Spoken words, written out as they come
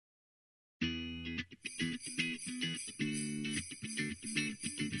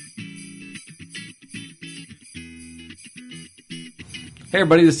Hey,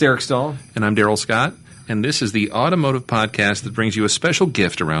 everybody, this is Eric Stahl. And I'm Daryl Scott. And this is the automotive podcast that brings you a special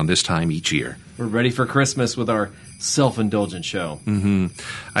gift around this time each year. We're ready for Christmas with our self-indulgent show. Mm-hmm.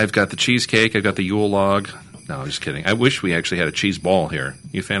 I've got the cheesecake. I've got the Yule log. No, I'm just kidding. I wish we actually had a cheese ball here.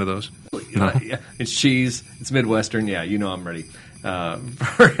 You a fan of those? No? Yeah, it's cheese. It's Midwestern. Yeah, you know I'm ready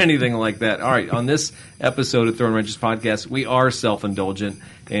for anything like that. All right, on this episode of Throwing Wrenches Podcast, we are self-indulgent.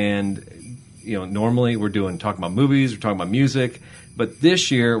 And, you know, normally we're talking about movies, we're talking about music. But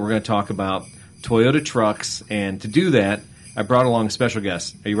this year we're going to talk about Toyota trucks. And to do that, I brought along a special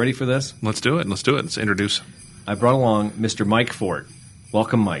guest. Are you ready for this? Let's do it. Let's introduce. I brought along Mr. Mike Fort.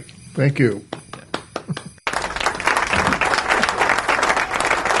 Welcome, Mike. Thank you.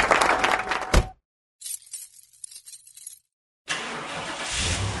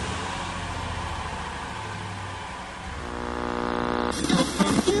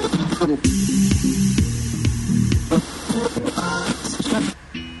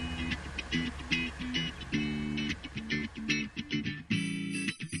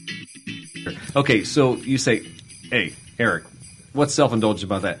 Okay, so you say, hey, Eric, what's self-indulgent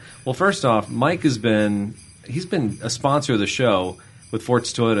about that? Well, first off, Mike he's been a sponsor of the show with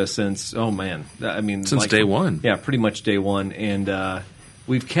Fort's Toyota since, since day one. Yeah, pretty much day one. And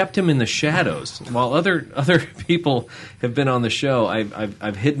we've kept him in the shadows. While other people have been on the show,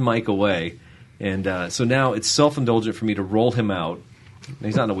 I've hidden Mike away. And so now it's self-indulgent for me to roll him out.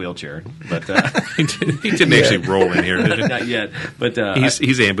 He's not in a wheelchair, but he didn't actually roll in here. Did he? Not yet. But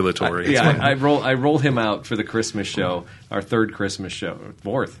he's ambulatory. I rolled him out for the Christmas show, our third Christmas show,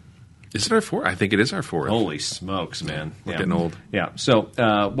 fourth. Is it our fourth? I think it is our fourth. Holy smokes, man! We're getting old. Yeah. So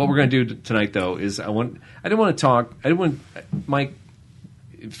what we're going to do tonight, though, is Mike.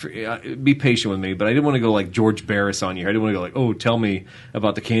 Be patient with me, but I didn't want to go like George Barris on you. I didn't want to go like, oh, tell me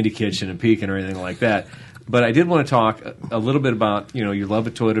about the Candy Kitchen and Pekin or anything like that. But I did want to talk a little bit about, you know, your love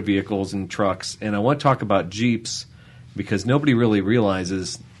of Toyota vehicles and trucks, and I want to talk about Jeeps because nobody really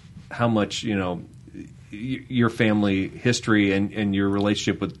realizes how much, you know, your family history and your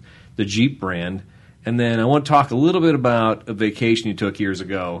relationship with the Jeep brand. And then I want to talk a little bit about a vacation you took years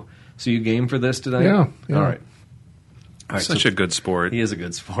ago. So you game for this tonight? Yeah. All right. Such a good sport. He is a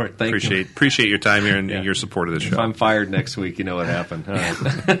good sport. Thank you. Appreciate your time here and your support of the show. If I'm fired next week, you know what happened. All right.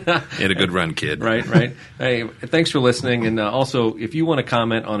 You had a good run, kid. Right. Hey, thanks for listening. And also, if you want to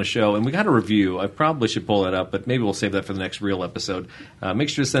comment on a show, and we got a review, I probably should pull that up, but maybe we'll save that for the next real episode. Make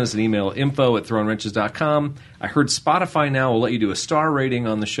sure to send us an email, info@throwingwrenches.com. I heard Spotify now will let you do a star rating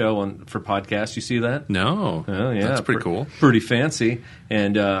on the show for podcasts. You see that? No. Oh, yeah. That's pretty cool. Pretty fancy.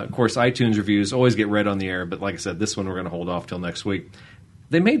 And, of course, iTunes reviews always get read on the air, but like I said, this one we're going to hold off till next week.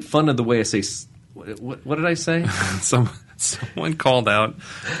 They made fun of the way I say what did I say? Someone called out,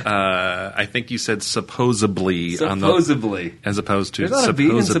 I think you said supposedly. Supposedly. As opposed to there's not supposedly.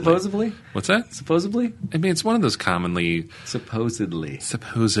 A V in supposedly? What's that? Supposedly? I mean, it's one of those commonly. Supposedly.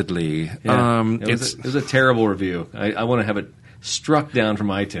 Yeah. It was a terrible review. I want to have it struck down from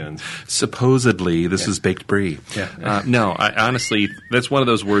iTunes. Supposedly, this is baked brie. Yeah. No, I honestly, that's one of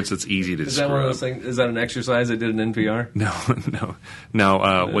those words that's easy to Is that one of those things? Is that an exercise I did in NPR? No.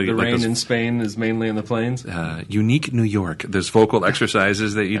 The rain in Spain is mainly in the plains? Unique New York. There's vocal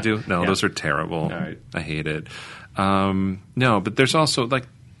exercises that you do. No, Yeah. those are terrible. All right. I hate it. No, but there's also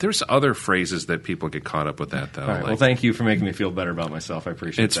there's other phrases that people get caught up with that, though. All right. Well, thank you for making me feel better about myself. I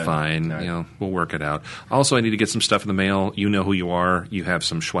appreciate it's that. It's fine. Right. You know, we'll work it out. Also, I need to get some stuff in the mail. You know who you are. You have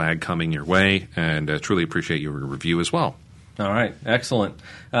some swag coming your way, and truly appreciate your review as well. All right. Excellent.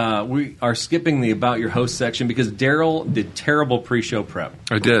 We are skipping the About Your Host section because Daryl did terrible pre-show prep.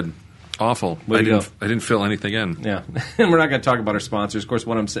 I did. Awful. I didn't fill anything in. Yeah. And we're not going to talk about our sponsors. Of course,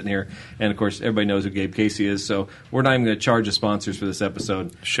 when I'm sitting here, and of course, everybody knows who Gabe Casey is, so we're not even going to charge the sponsors for this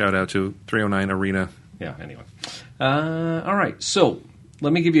episode. Shout out to 309 Arena. Yeah, anyway. All right. So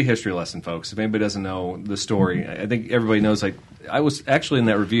let me give you a history lesson, folks. If anybody doesn't know the story, I think everybody knows I was actually in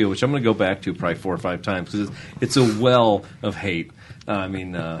that review, which I'm going to go back to probably 4 or 5 times because it's a well of hate,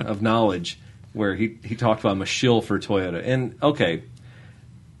 of knowledge, where he talked about I'm a shill for Toyota. And, okay,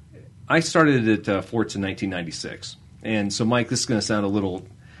 I started at Fort's in 1996. And so, Mike, this is going to sound I'm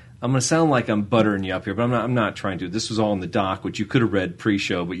going to sound like I'm buttering you up here, but I'm not trying to. This was all in the doc, which you could have read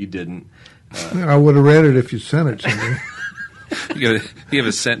pre-show, but you didn't. I would have read it if you sent it to me. You have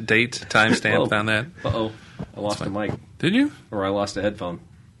a sent date timestamp on that? Uh-oh. I lost a mic. Did you? Or I lost a headphone.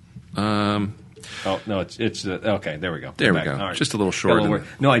 Oh, no, it's okay, there we go. There we go. Right. Just a little short.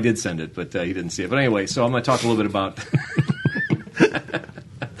 No, I did send it, but he didn't see it. But anyway, so I'm going to talk a little bit about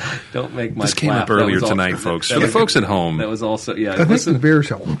Don't make Mike This came laugh. up That earlier was all- tonight, folks. For the folks at home, That was also, yeah. I think listen- the beers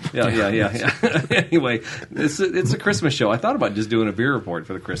help. Yeah. Anyway, it's a Christmas show. I thought about just doing a beer report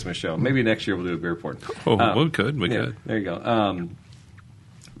for the Christmas show. Maybe next year we'll do a beer report. we could. Yeah, there you go.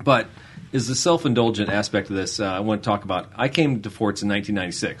 But is the self-indulgent aspect of this, I want to talk about. I came to Fort's in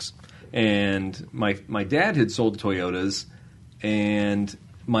 1996, and my dad had sold Toyotas, and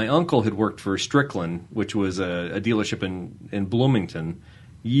my uncle had worked for Strickland, which was a dealership in Bloomington,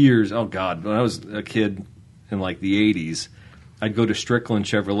 years, oh God, when I was a kid in like the 80s, I'd go to Strickland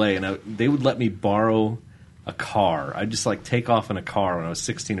Chevrolet, and they would let me borrow a car. I'd just like take off in a car when I was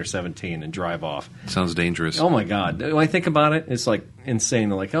 16 or 17 and drive off. sounds dangerous. Oh my God! When I think about it, it's like insane.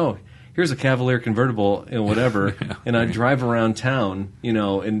 Like, oh, here's a Cavalier convertible and whatever, and I'd drive around town,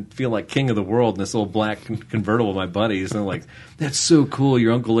 and feel like king of the world in this little black convertible with my buddies, and they're like, that's so cool.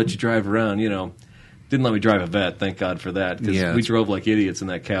 Your uncle let you drive around, Didn't let me drive a Vet, thank God for that, because we drove like idiots in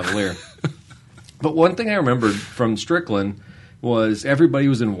that Cavalier. But one thing I remembered from Strickland was everybody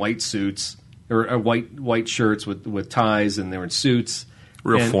was in white suits or white shirts with ties, and they were in suits.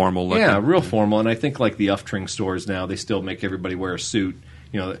 Real formal looking. Yeah, real formal. And I think like the Uftring stores now, they still make everybody wear a suit.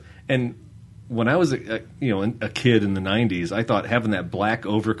 And when I was a kid in the 90s, I thought having that black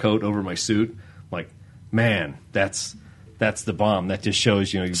overcoat over my suit, like, man, that's the bomb. That just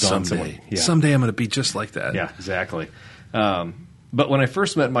shows you've gone somewhere. Yeah. Someday I'm going to be just like that. Yeah, exactly. But when I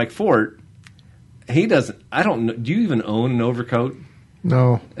first met Mike Fort, he doesn't. I don't know. Do you even own an overcoat?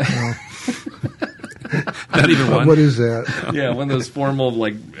 No. Not even one. What is that? Yeah, one of those formal,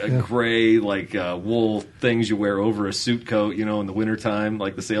 gray, wool things you wear over a suit coat, in the wintertime,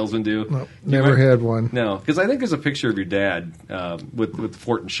 like the salesmen do. No, never had one. No, because I think there's a picture of your dad with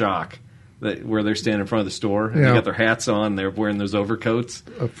Fort and Shock, where they're standing in front of the store, and they got their hats on, they're wearing those overcoats.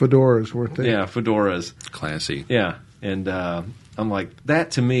 Fedoras, weren't they? Yeah, fedoras. Classy. Yeah, and I'm like,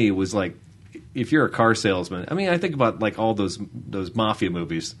 that to me was like, if you're a car salesman, I mean, I think about like all those mafia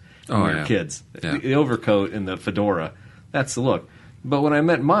movies when we were kids. Yeah. The overcoat and the fedora, that's the look. But when I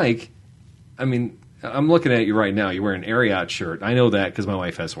met Mike, I mean, I'm looking at you right now. You're wearing an Ariat shirt. I know that because my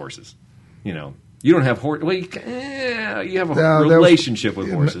wife has horses. You don't have horses. Well, you have a relationship with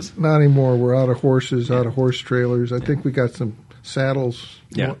horses. Not anymore. We're out of horses, out of horse trailers. I think we got some saddles.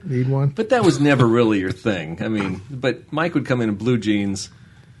 Yeah. Need one? But that was never really your thing. I mean, but Mike would come in blue jeans,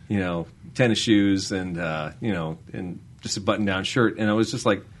 tennis shoes, and and just a button-down shirt, and I was just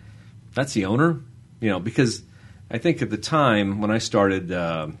like, "That's the owner," because I think at the time when I started,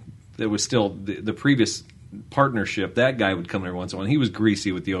 there was still the previous partnership. That guy would come every once in a while. And he was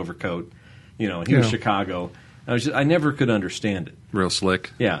greasy with the overcoat, and he was Chicago. I never could understand it. Real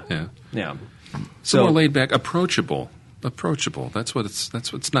slick. Yeah. So more laid back, approachable. That's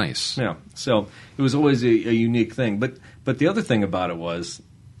what's nice. Yeah. So it was always a unique thing. But the other thing about it was,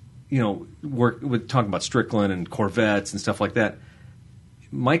 we're talking about Strickland and Corvettes and stuff like that.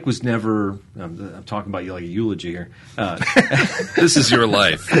 Mike was never. I'm talking about you like a eulogy here. This is your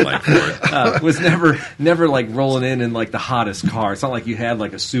life, Mike Fort. Was never like rolling in like the hottest car. It's not like you had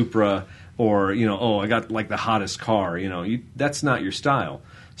like a Supra or I got like the hottest car. That's not your style.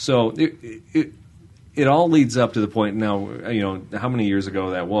 So it all leads up to the point now. How many years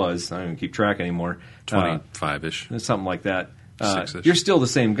ago that was? I don't even keep track anymore. 25-ish, something like that. 6-ish. You're still the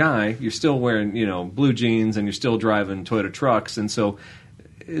same guy. You're still wearing blue jeans, and you're still driving Toyota trucks. And so,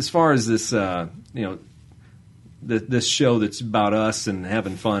 as far as this this show that's about us and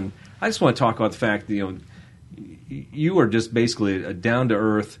having fun, I just want to talk about the fact that you are just basically a down to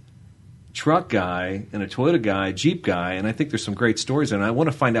earth truck guy and a Toyota guy, Jeep guy, and I think there's some great stories, and I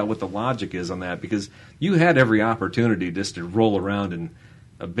want to find out what the logic is on that, because you had every opportunity just to roll around in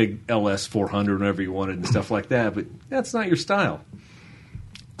a big LS 400 whenever you wanted and stuff like that, but that's not your style.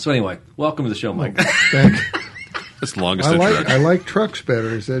 So anyway, welcome to the show, Mike. Thank you. That's the longest introduction. I like trucks better.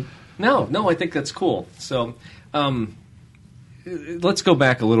 Is that? No, I think that's cool. So, let's go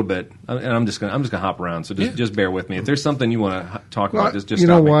back a little bit, and I'm just gonna hop around. So just bear with me. If there's something you want to talk about, just you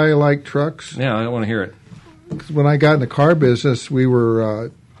know stop me. why I like trucks? Yeah, I want to hear it. 'Cause when I got in the car business, we were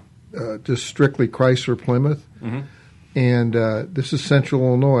just strictly Chrysler Plymouth, and this is Central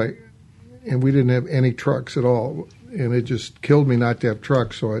Illinois, and we didn't have any trucks at all, and it just killed me not to have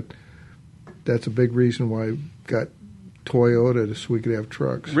trucks. So that's a big reason why I got Toyota, so we could have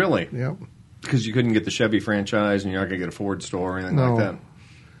trucks. Really? Yep. Because you couldn't get the Chevy franchise, and you're not going to get a Ford store or anything like that.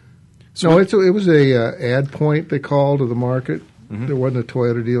 So it was a ad point, they called, to the market. There wasn't a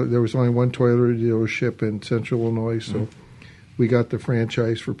Toyota dealer. There was only one Toyota dealership in Central Illinois, so we got the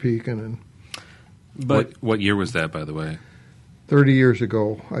franchise for Pekin. And But what year was that, by the way? 30 years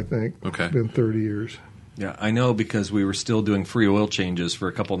ago, I think. Okay. It's been 30 years. Yeah, I know because we were still doing free oil changes for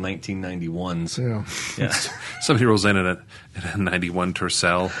a couple 1991s. Yeah. Yeah. Somebody rolls in a 91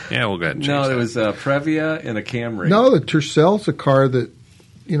 Tercel. Yeah, we'll go ahead and change No, that. it was a Previa and a Camry. No, the Tercel's a car that,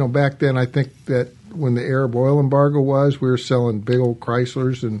 back then I think that when the Arab oil embargo was, we were selling big old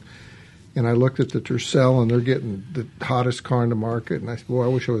Chryslers, and I looked at the Tercel, and they're getting the hottest car in the market, and I said, boy, I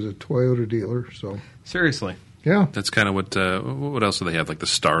wish I was a Toyota dealer. So Seriously. yeah. That's kind of what else do they have? Like the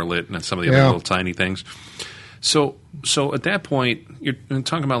Starlet and some of the other Yeah. little tiny things. So at that point, you're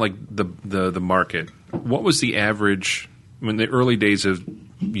talking about like the market. What was the average in the early days of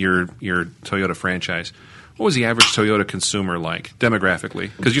your Toyota franchise? What was the average Toyota consumer like demographically?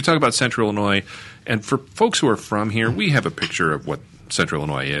 Because you talk about Central Illinois, and for folks who are from here, we have a picture of what Central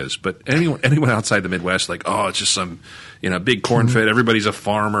Illinois is. But anyone outside the Midwest, like, oh, it's just some big cornfield. Everybody's a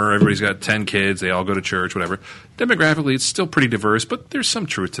farmer. Everybody's got 10 kids. They all go to church, whatever. Demographically, it's still pretty diverse, but there's some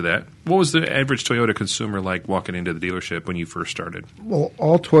truth to that. What was the average Toyota consumer like walking into the dealership when you first started? Well,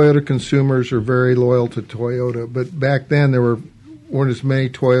 all Toyota consumers are very loyal to Toyota, but back then there weren't as many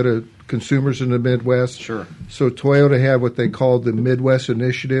Toyota consumers in the Midwest. Sure. So Toyota had what they called the Midwest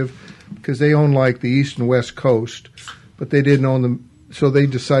Initiative because they own like the East and West Coast, but they didn't own them. So they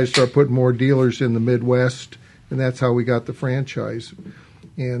decided to start putting more dealers in the Midwest, and that's how we got the franchise.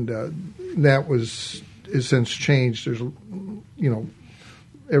 And that has since changed. There's,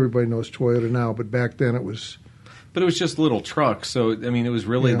 everybody knows Toyota now, but back then it was. But it was just little trucks, so I mean, it was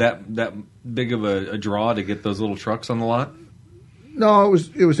really Yeah. that big of a draw to get those little trucks on the lot. No,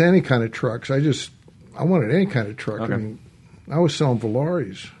 it was any kind of trucks. I wanted any kind of truck. Okay. I mean, I was selling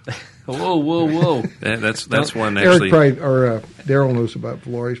Valaris. Whoa! That's one Eric actually. probably, or Daryl knows about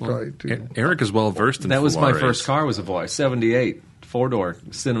Valaris probably too. Eric is well versed in That was my Polaris. first car. Was a Velar 78 4-door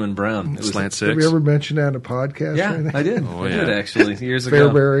cinnamon brown. It was Slant Have six. we ever mentioned that in a podcast? or Yeah, anything? I did. Oh, I yeah. did actually years ago.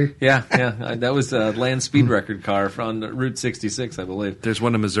 Fairbury. Yeah. That was a land speed record car from Route 66, I believe. There's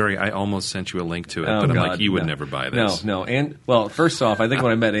one in Missouri. I almost sent you a link to it, Oh, but I'm God, like, you would no. never buy this. No. And well, first off, I think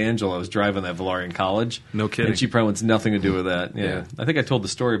when I met Angela, I was driving that Velar in college. No kidding. And she probably wants nothing to do with that. Yeah. Yeah. I think I told the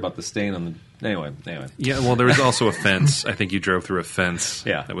story about the stain on the. Anyway. Yeah, well, there was also a fence. I think you drove through a fence.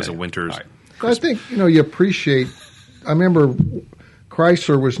 Yeah. That was a winter's. All right. I think you appreciate. I remember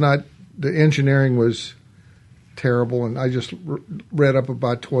Chrysler was not. The engineering was terrible, and I just read up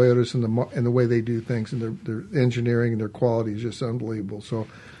about Toyotas and the way they do things, and their engineering and their quality is just unbelievable. So.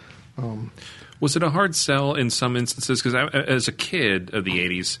 Was it a hard sell in some instances? Because as a kid of the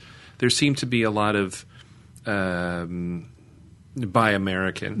 80s, there seemed to be a lot of buy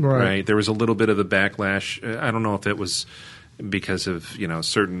American, right? There was a little bit of the backlash. I don't know if it was because of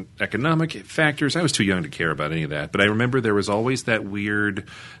certain economic factors. I was too young to care about any of that. But I remember there was always that weird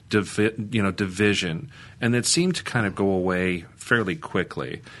division, and it seemed to kind of go away fairly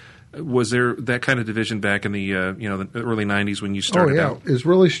quickly. Was there that kind of division back in the the early 90s when you started out? It's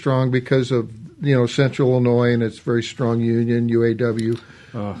really strong because of Central Illinois and its very strong union, UAW.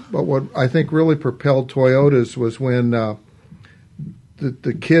 But what I think really propelled Toyotas was when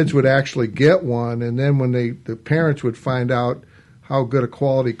the kids would actually get one, and then when the parents would find out how good a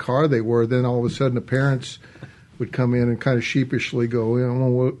quality car they were, then all of a sudden the parents would come in and kind of sheepishly go,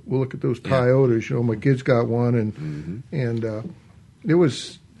 we'll look at those Toyotas. My kids got one, and it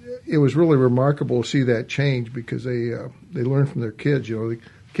was really remarkable to see that change because they learned from their kids. The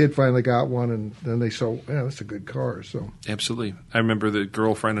kid finally got one, and then they saw, that's a good car. So Absolutely. I remember the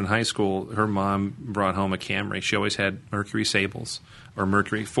girlfriend in high school, her mom brought home a Camry. She always had Mercury Sables or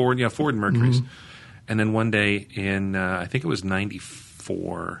Ford Mercuries. Mm-hmm. And then one day in, I think it was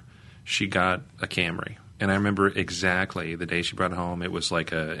 94, she got a Camry. And I remember exactly the day she brought it home. It was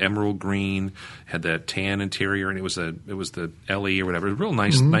like a emerald green, had that tan interior, and it was the LE or whatever. It was real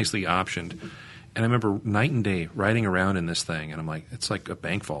nice, nicely optioned. And I remember night and day riding around in this thing, and I'm like, it's like a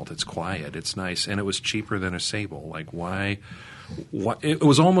bank vault. It's quiet. It's nice. And it was cheaper than a Sable. Like, why? It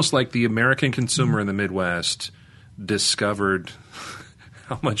was almost like the American consumer in the Midwest discovered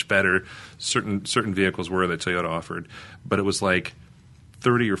how much better certain vehicles were that Toyota offered. But it was like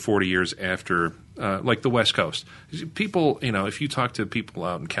 30 or 40 years after, like the West Coast. People, if you talk to people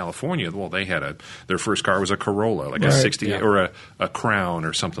out in California, well, they had their first car was a Corolla, like a 68 or a Crown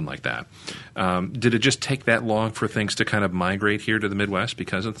or something like that. Did it just take that long for things to kind of migrate here to the Midwest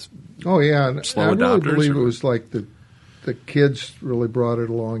because of Oh yeah, and slow I really adopters, believe or- it was like the kids really brought it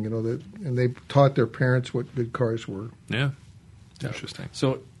along. And they taught their parents what good cars were. Yeah. Interesting.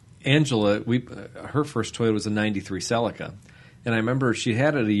 So Angela, her first Toyota was a 93 Celica. And I remember she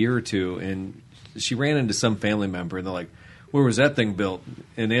had it a year or two, and she ran into some family member, and they're like, where was that thing built?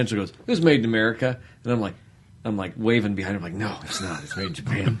 And Angela goes, it was made in America. And I'm like, I'm like waving behind her, like, no, it's not. It's made in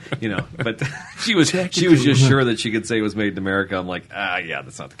Japan, But she was just sure that she could say it was made in America. I'm like, yeah,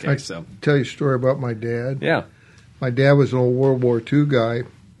 that's not the case. So Tell you a story about my dad. yeah, My dad was an old World War II guy,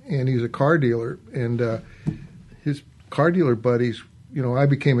 and he's a car dealer. And his car dealer buddies, I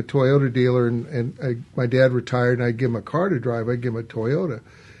became a Toyota dealer, and my dad retired, and I'd give him a car to drive. I'd give him a Toyota.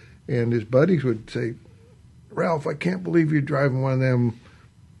 And his buddies would say, Ralph, I can't believe you're driving one of them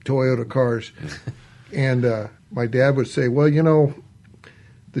Toyota cars. And my dad would say, well,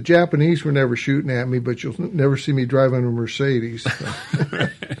 the Japanese were never shooting at me, but you'll never see me driving a Mercedes.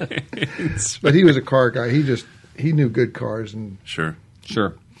 But he was a car guy. He knew good cars. And Sure.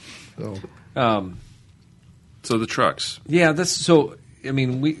 sure. so So the trucks. Yeah, that's so. I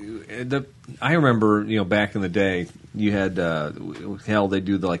mean, I remember, back in the day, you had they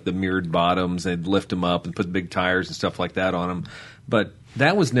do the mirrored bottoms. They'd lift them up and put big tires and stuff like that on them, but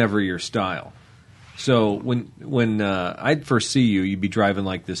that was never your style. So when I'd first see you, you'd be driving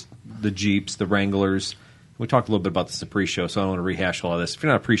the Jeeps, the Wranglers. We talked a little bit about this at the pre-show, so I don't want to rehash all of this. If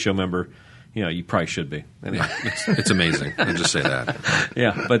you're not a pre-show member, you probably should be. Anyway. It's amazing. I'll just say that.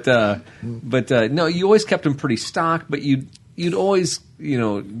 Yeah, but no, you always kept them pretty stock, but you'd always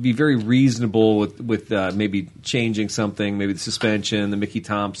be very reasonable with maybe changing something, maybe the suspension, the Mickey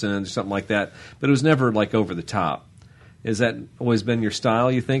Thompson, or something like that. But it was never over the top. Has that always been your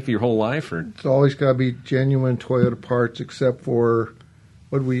style, you think, your whole life? Or it's always got to be genuine Toyota parts, except for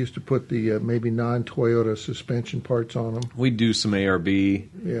what we used to put the maybe non-Toyota suspension parts on them. We'd do some ARB.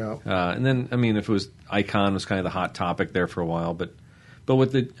 Yeah. And then, if it was Icon was kind of the hot topic there for a while, but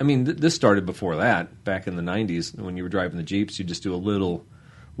with this started before that, back in the 90s, when you were driving the Jeeps, you just do a little.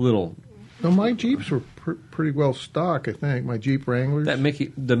 No, my Jeeps were pretty well stock, I think. My Jeep Wranglers. The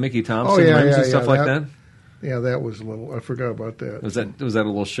Mickey Thompson rims and stuff like that? Yeah, that was a little. I forgot about that. Was that a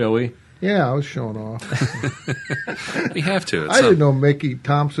little showy? Yeah, I was showing off. You have to. I didn't know Mickey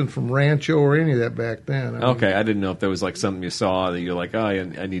Thompson from Rancho or any of that back then. I didn't know if there was something you saw that you're like, oh,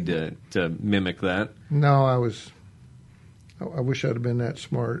 I need to mimic that. No, I wish I'd have been that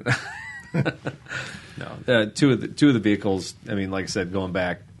smart. No, two of the vehicles. Like I said, going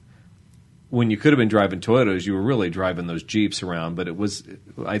back when you could have been driving Toyotas, you were really driving those Jeeps around. But it was,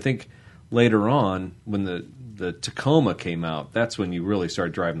 I think, later on when the Tacoma came out, that's when you really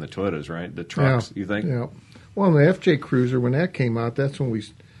started driving the Toyotas, right? The trucks, you think? Yeah. Well, the FJ Cruiser, when that came out, that's when we.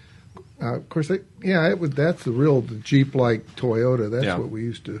 Of course, that's the Jeep-like Toyota. That's what we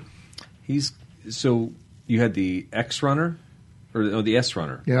used to. So you had the X Runner, or the S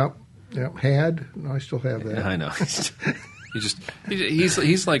Runner? Yep. Had. No, I still have that. Yeah, I know.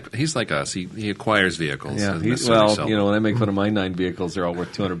 He's like us. He acquires vehicles. Yeah. When I make fun of my 9 vehicles, they're all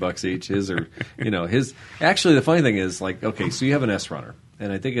worth $200 each. His or his. Actually, the funny thing is, so you have an S Runner,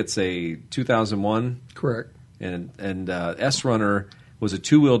 and I think it's a 2001. Correct. And S Runner was a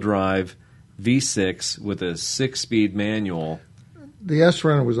 2-wheel drive V6 with a 6-speed manual. The S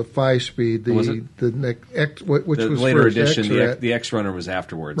Runner was a 5-speed. Was it? The X, which the was later first edition. The X Runner was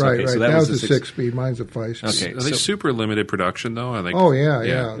afterwards. Right, okay, right. So that was a 6-speed. Mine's a 5-speed. Okay, Are they super limited production though? I think. Oh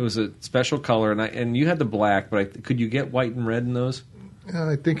yeah. It was a special color, and you had the black, but could you get white and red in those?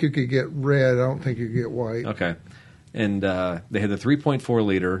 I think you could get red. I don't think you could get white. Okay, and they had the 3.4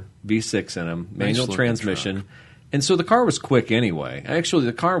 liter V6 in them, manual transmission. Truck. And so the car was quick anyway. Actually,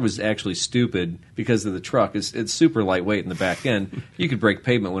 the car was actually stupid because of the truck. It's super lightweight in the back end. You could break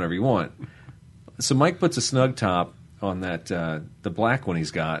pavement whenever you want. So Mike puts a snug top on that the black one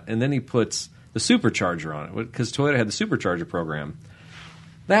he's got, and then he puts the supercharger on it because Toyota had the supercharger program.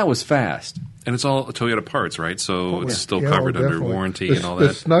 That was fast. And it's all Toyota parts, right? So it's still covered under warranty and all that.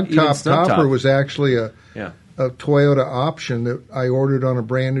 The snug top topper was actually a Toyota option that I ordered on a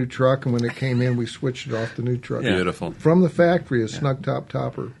brand new truck, and when it came in, we switched it off the new truck. Yeah. Beautiful. From the factory, a snug top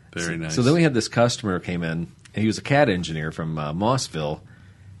topper. Very nice. So then we had this customer came in, and he was a CAD engineer from Mossville,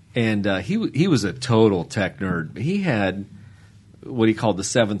 and he was a total tech nerd. He had what he called the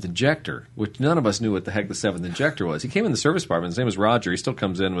 7th injector, which none of us knew what the heck the 7th injector was. He came in the service department. His name was Roger. He still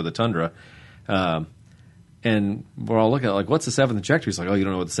comes in with a Tundra. And we're all looking at what's the 7th injector? He's like, oh, you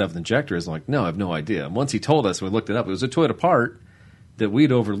don't know what the 7th injector is? I'm like, no, I have no idea. And once he told us, we looked it up. It was a Toyota part that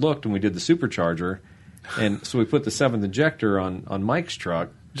we'd overlooked when we did the supercharger. And so we put the 7th injector on Mike's truck.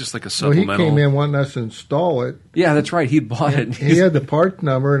 Just like a supplemental. Well, he came in wanting us to install it. Yeah, that's right. He'd bought it. He had the part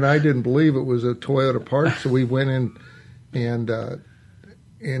number, and I didn't believe it was a Toyota part, so we went in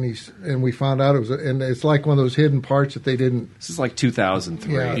and we found out it was, and it's like one of those hidden parts that they didn't. This is like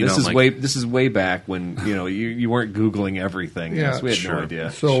 2003. Yeah. This is way back when you weren't Googling everything. Yeah, so we had no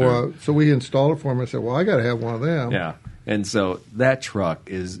idea. So we installed it for him. I said, well, I got to have one of them. Yeah, And so that truck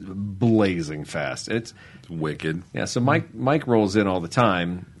is blazing fast. It's Wicked. yeah. So Mike rolls in all the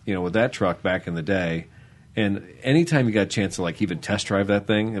time, with that truck back in the day. And anytime you got a chance to like even test drive that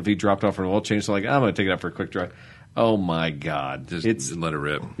thing, if he dropped off for an oil change, so like I'm going to take it out for a quick drive. Oh my God! Just let it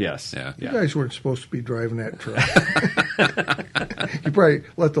rip. Yes. Yeah. You guys weren't supposed to be driving that truck. You probably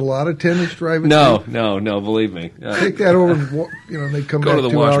let the lot attendants drive it. No. Believe me. Take that over, and they come Go back to the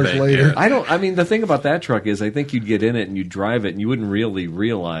 2 wash hours bay, later. yeah. I mean, the thing about that truck is I think you'd get in it and you'd drive it and you wouldn't really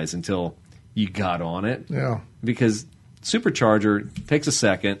realize until you got on it. Yeah. Because supercharger takes a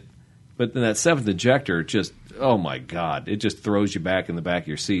second, but then that seventh injector just, oh my God, it just throws you back in the back of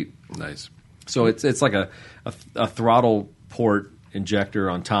your seat. Nice. So it's like a throttle port injector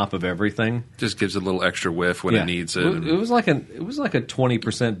on top of everything. Just gives it a little extra whiff when it needs it. It was like a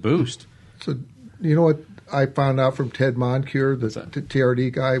 20% boost. So, you know what I found out from Ted Moncure, the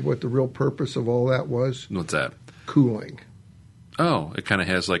TRD guy, what the real purpose of all that was? What's that? Cooling. Oh, it kind of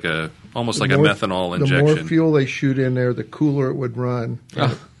has like almost The like more- a methanol The injection. more fuel they shoot in there, the cooler it would run.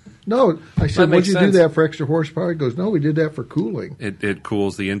 No, I That said, would makes you sense. do that for extra horsepower? He goes, no, we did that for cooling. It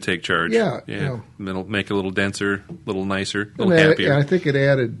cools the intake charge. Yeah. It'll make it a little denser, a little nicer, a And little that- happier. and I think it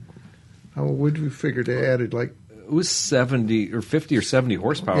added, how would we figure they added like, It was 70 or 50 or 70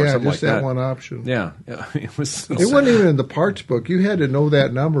 horsepower, or yeah, something just like that. one option. Yeah, it was. It wasn't even in the parts book. You had to know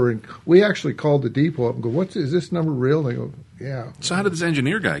that number, and we actually called the depot up and go, is this number real? And they go, yeah. So how did this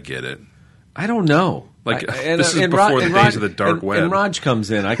engineer guy get it? I don't know. Like, this is before the days of the dark web. And Raj comes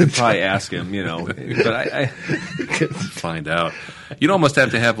in. I could probably ask him, but I Find out. You'd almost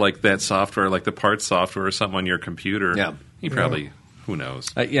have to have like that software, like the parts software or something on your computer. Yeah. You probably, who knows?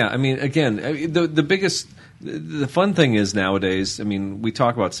 yeah. I mean, again, the biggest, the fun thing is nowadays. I mean, we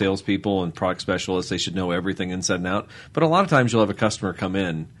talk about salespeople and product specialists. They should know everything inside and out. But a lot of times, you'll have a customer come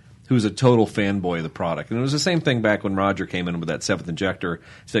in who's a total fanboy of the product. And it was the same thing back when Roger came in with that seventh injector.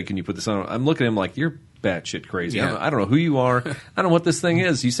 He said, "Can you put this on?" I'm looking at him like, "You're batshit crazy. Yeah. I don't know who you are. I don't know what this thing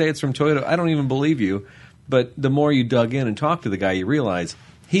is. You say it's from Toyota. I don't even believe you." But the more you dug in and talked to the guy, you realize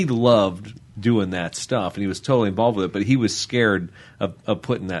he loved doing that stuff, and he was totally involved with it, but he was scared of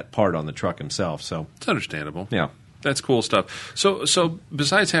putting that part on the truck himself. So, It's understandable. yeah. That's cool stuff. So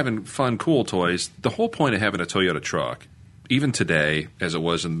besides having fun, cool toys, the whole point of having a Toyota truck, even today, as it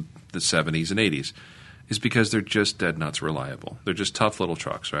was in the 70s and 80s, is because they're just dead nuts reliable. They're just tough little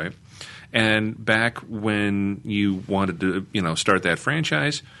trucks, right? And back when you wanted to, start that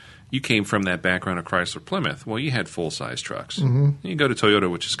franchise, you came from that background of Chrysler Plymouth. Well, you had full-size trucks. Mm-hmm. You go to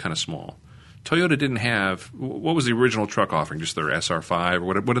Toyota, which is kind of small. Toyota didn't have – what was the original truck offering? Just their SR5?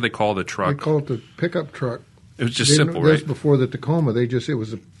 Or what do they call the truck? They call it the pickup truck. It was just simple, That was right? before the Tacoma. It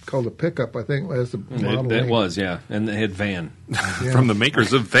was called a pickup, I think, as the model It name. was, yeah. And they had van. From the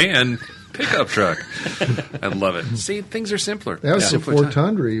makers of Van pickup truck. I love it. See, things are simpler. That was Simpler before time.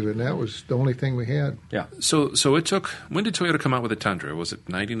 Tundra even. That was the only thing we had. Yeah. So it took – when did Toyota come out with a Tundra? Was it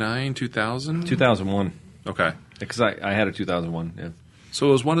 99, 2000? 2001. Okay. Because I had a 2001, yeah. So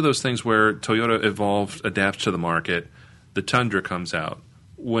it was one of those things where Toyota evolved, adapts to the market. The Tundra comes out.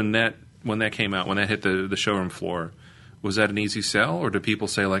 When that came out, when that hit the showroom floor, was that an easy sell, or do people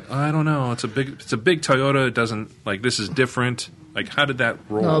say like, I don't know, it's a big Toyota, it doesn't like this is different? Like, how did that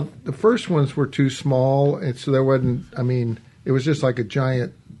roll? No, the first ones were too small, and so there wasn't. I mean, it was just like a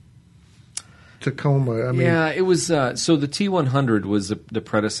giant Tacoma. I mean, yeah, it was. So the T100 was the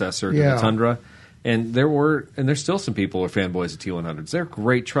predecessor to Yeah. the Tundra, and there's still some people who are fanboys of T100s. They're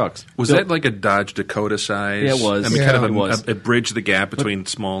great trucks. Was that like a Dodge Dakota size? Yeah, it was. I mean, Yeah. kind It of was. it bridged the gap between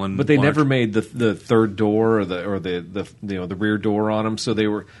small and But they large. never made the third door or the rear door on them, so they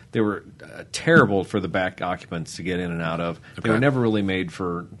were terrible for the back occupants to get in and out of. They were Okay. never really made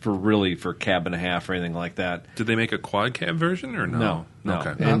for cab and a half or anything like that. Did they make a quad cab version or no? No.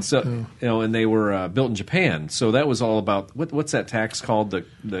 Okay. And so and they were built in Japan, so that was all about what's that tax called, the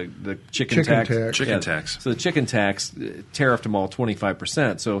chicken Chicken tax. tax. Chicken tax. So the chicken tax tariffed them all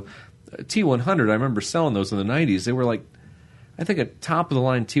 25%. So T100, I remember selling those in the 90s. They were like, I think a top of the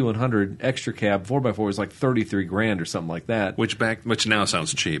line T100 extra cab 4x4 was like $33,000 or something like that. Which now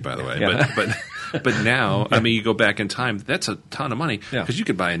sounds cheap, by the way. Yeah. But now, I mean, you go back in time, that's a ton of money Yeah. because you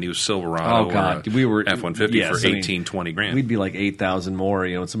could buy a new Silverado Oh God, or we were F-150 yes, for I mean, 18, 20 grand. We'd be like 8,000 more,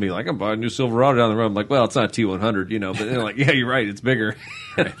 and somebody like, I'm buying a new Silverado down the road. I'm like, well, it's not a T100, but they're like, yeah, you're right, it's bigger.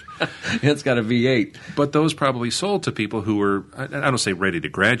 It's got a V8. But those probably sold to people who were, I don't say ready to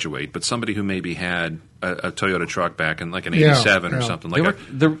graduate, but somebody who maybe had a Toyota truck back in like an Yeah, 87 or yeah. something. They Like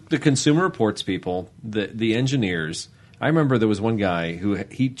were, the Consumer Reports people, the engineers. I remember there was one guy who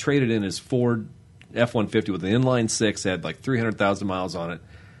he traded in his Ford F-150 with an inline six, had like 300,000 miles on it.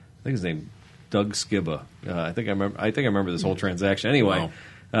 I think his name Doug Skiba. I think I remember this whole transaction. Anyway,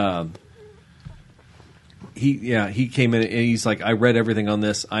 he came in and he's like, I read everything on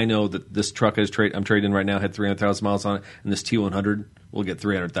this. I know that this truck I'm trading right now had 300,000 miles on it, and this T100 will get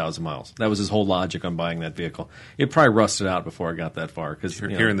 300,000 miles. That was his whole logic on buying that vehicle. It probably rusted out before I got that far because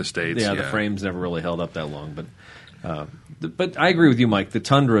here in the States, the frames never really held up that long. But I agree with you, Mike. The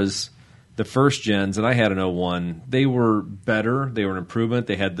Tundras, the first gens, and I had an 01, they were better. They were an improvement.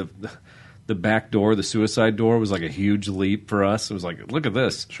 They had the back door, the suicide door, was like a huge leap for us. It was like, look at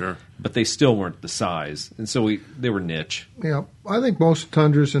this. Sure. But they still weren't the size. And so they were niche. Yeah. I think most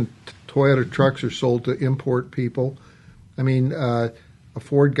Tundras and Toyota trucks are sold to import people. I mean, a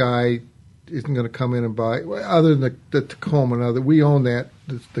Ford guy isn't going to come in and buy, other than the Tacoma. Now, that we own that,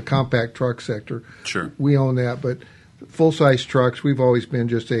 the compact truck sector. Sure. We own that. But full-size trucks, we've always been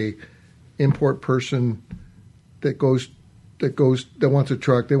just a import person that wants a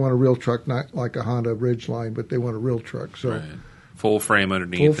truck. They want a real truck, not like a Honda Ridgeline, but they want a real truck. So right. Full frame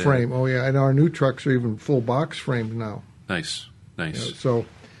underneath. Full frame. Oh yeah, and our new trucks are even full box framed now. Nice. So,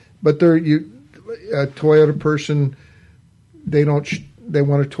 but a Toyota person, they want a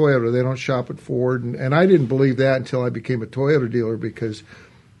Toyota. They don't shop at Ford, and I didn't believe that until I became a Toyota dealer because,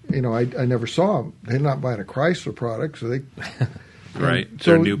 I never saw them. They're not buying a Chrysler product, so they. Right.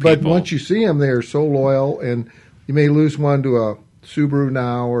 So, they're new people. But once you see them, they are so loyal, and you may lose one to a Subaru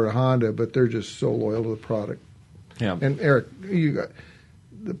now or a Honda, but they're just so loyal to the product. Yeah. And Eric, you got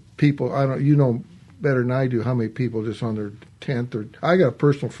the people. You know better than I do how many people just on their 10th I got a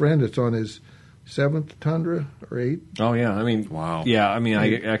personal friend that's on his 7th Tundra or 8th. Oh yeah, I mean, wow. Yeah, I mean,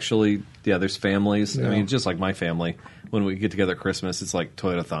 I actually, there's families. Yeah. I mean, just like my family. When we get together at Christmas, it's like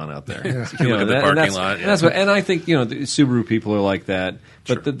Toyota-thon out there. Yeah. You look at the parking lot. And that's what, and I think the Subaru people are like that.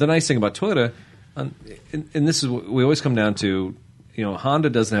 But Sure. the nice thing about Toyota, and this is what we always come down to. Honda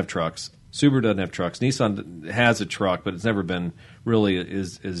doesn't have trucks. Subaru doesn't have trucks. Nissan has a truck, but it's never been really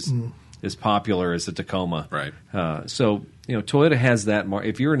as popular as the Tacoma. Right. So Toyota has that.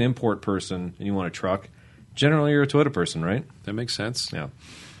 If you're an import person and you want a truck, generally you're a Toyota person, right? That makes sense. Yeah.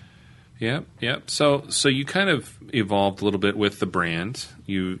 Yeah. So you kind of evolved a little bit with the brand.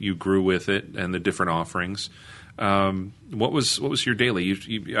 You grew with it and the different offerings. What was your daily?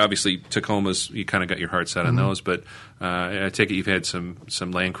 You obviously Tacomas. You kind of got your heart set on those, but I take it you've had some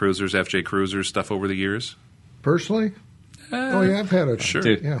Land Cruisers, FJ Cruisers stuff over the years. Personally, I've had a sure,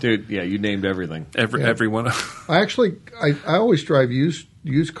 dude. Yeah, you named everything. Everyone. I always drive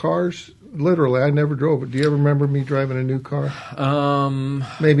used cars. Literally, I never drove it. Do you ever remember me driving a new car?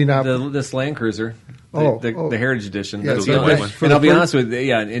 Maybe not. This Land Cruiser. The Heritage Edition. Yeah, and I'll be honest with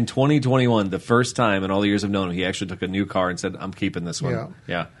you, in 2021, the first time in all the years I've known him, he actually took a new car and said, I'm keeping this one.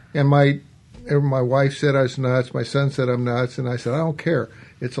 Yeah. And my wife said I was nuts. My son said I'm nuts. And I said, I don't care.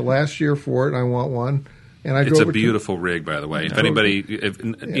 It's the last year for it, and I want one. And it's a beautiful rig, by the way. If anybody,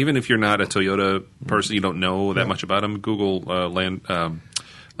 even if you're not a Toyota person, you don't know that much about them, Google Land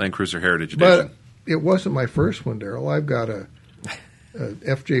Cruiser Heritage Edition. But it wasn't my first one, Daryl. I've got a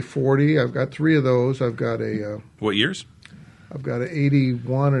FJ40. I've got 3 of those. I've got what years? I've got an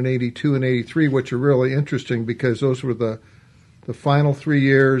 81, an 82, and 83, which are really interesting because those were the final 3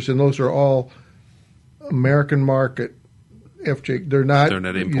 years, and those are all American market FJ. They're not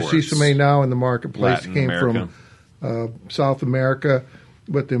imports. You see so many now in the marketplace Latin came America. From South America,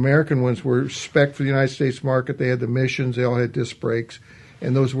 but the American ones were spec for the United States market. They had the missions. They all had disc brakes.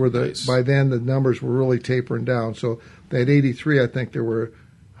 And those were nice. By then the numbers were really tapering down. So that 83, I think there were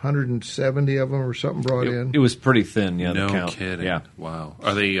 170 of them or something brought in. It was pretty thin, yeah. No the count. kidding. Yeah. Wow.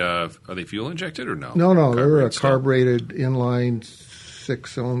 Are they fuel injected or no? No, they were a carbureted carbureted inline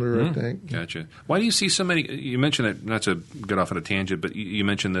 6-cylinder, I think. Gotcha. Why do you see so many? You mentioned it, not to get off on a tangent, but you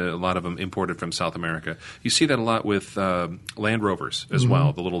mentioned a lot of them imported from South America. You see that a lot with Land Rovers as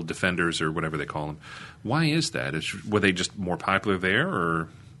well, the little Defenders or whatever they call them. Why is that? Were they just more popular there, or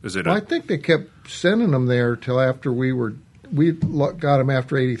is it? I think they kept sending them there till after we got them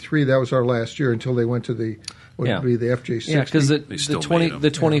after 83. That was our last year until they went to the would be the FJ60. Yeah, because the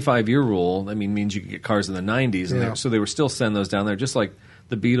 25-year rule, means you could get cars in the 90s, and so they were still sending those down there, just like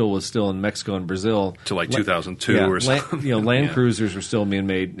the Beetle was still in Mexico and Brazil to like 2002 or something. Land Cruisers were still being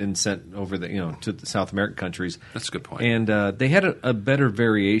made and sent over to the South American countries. That's a good point. And they had a better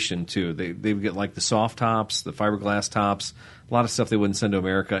variation too. They would get like the soft tops, the fiberglass tops, a lot of stuff they wouldn't send to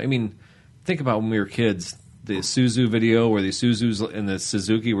America. Think about when we were kids. The Isuzu video where the Isuzus and the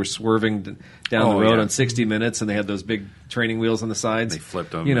Suzuki were swerving down the road on 60 Minutes, and they had those big training wheels on the sides. They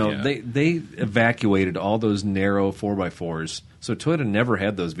flipped them. They evacuated all those narrow 4x4s. So Toyota never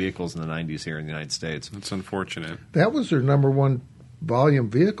had those vehicles in the 90s here in the United States. That's unfortunate. That was their number one volume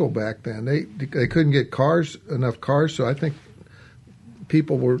vehicle back then. They couldn't get enough cars, so I think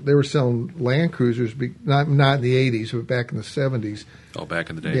people were selling Land Cruisers, not in the 80s, but back in the 70s. Oh, back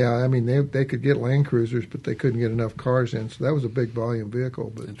in the day. Yeah, I mean they could get Land Cruisers, but they couldn't get enough cars in, so that was a big volume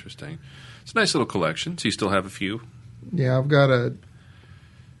vehicle. But Interesting. It's a nice little collection. So you still have a few? yeah,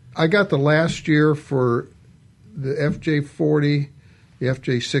 I got the last year for the FJ40, the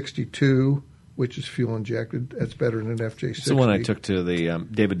FJ62, which is fuel injected. That's better than an FJ60. It's the one I took to the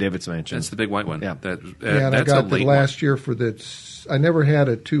David David's mansion. That's the big white one. Yeah. And I got the last year for the. I never had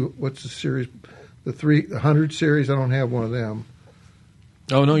what's the series? The 100 series. I don't have one of them.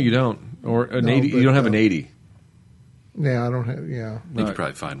 Oh no, you don't. Or an 80. You don't have an 80. Yeah, I don't have. Yeah, You could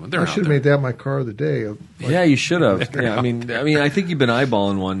probably find one. They're I out should have there. made that my car of the day. Yeah, you should have. Yeah, I mean, I think you've been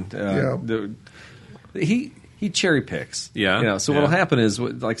eyeballing one. He cherry picks. Yeah, You know, so yeah. what'll happen is,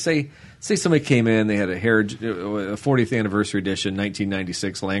 like, say somebody came in, they had a 40th anniversary edition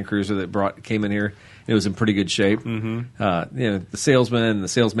 1996 Land Cruiser that came in here. It was in pretty good shape. Mm-hmm. The salesman and the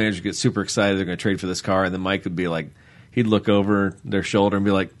sales manager get super excited. They're going to trade for this car, and then Mike would be like, he'd look over their shoulder and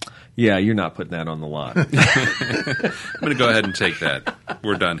be like, "Yeah, you're not putting that on the lot." I'm going to go ahead and take that.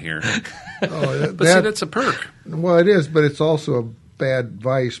 We're done here. Oh, But see, that's a perk. Well, it is, but it's also a bad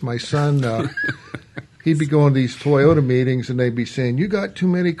vice. My son, he'd be going to these Toyota meetings, and they'd be saying, "You got too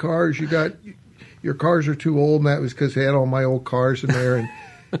many cars. Your cars are too old." And that was because they had all my old cars in there,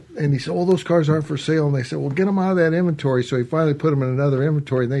 and he said, "Oh, those cars aren't for sale." And they said, "Well, get them out of that inventory." So he finally put them in another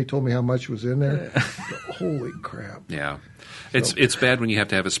inventory, and then he told me how much was in there. Holy crap! Yeah. It's bad when you have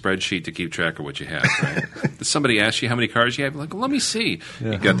to have a spreadsheet to keep track of what you have, right? If somebody asks you how many cars you have, you're like, well, let me see.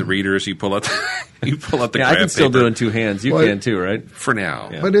 You got the readers, you pull out the Yeah, I graph can still paper. do it in two hands. You Well, can too, right? For now.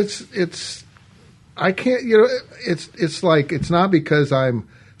 Yeah. But it's I can't, it's like, it's not because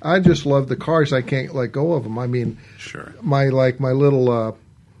I just love the cars. I can't let go of them. I mean, Sure. my little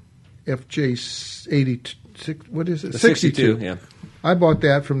FJ86, what is it? 62. Yeah. I bought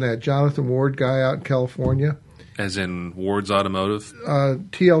that from that Jonathan Ward guy out in California. As in Ward's Automotive?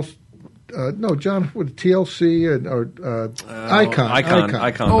 TLC, or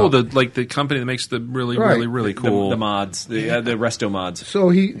Icon. Oh, the company that makes the really, Right. really, really cool. The mods, the resto mods. So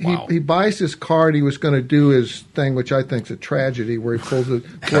Wow. he buys this car, and he was going to do his thing, which I think is a tragedy, where he pulls a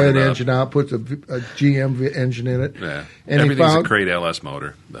Toyota engine out, puts a GM engine in it. Yeah. And Everything's a great LS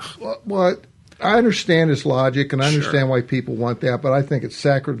motor. Ugh. Well, I understand his logic, and I understand Sure. why people want that, but I think it's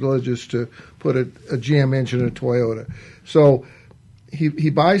sacrilegious to put a GM engine in a Toyota. So he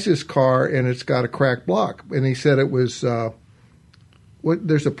buys this car, and it's got a cracked block. And he said it was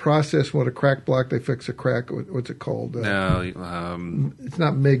there's a process when a cracked block, they fix a crack. What's it called? No, It's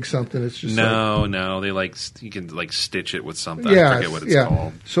not MIG something. It's just no. They you can stitch it with something. Yeah, I forget what it's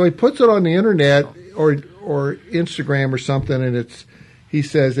called. So he puts it on the internet or Instagram or something, and he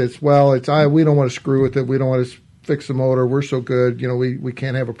says we don't want to screw with it. We don't want to fix the motor. We're so good, we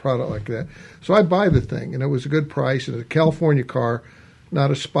can't have a product like that. So I buy the thing, and it was a good price. And it's a California car, not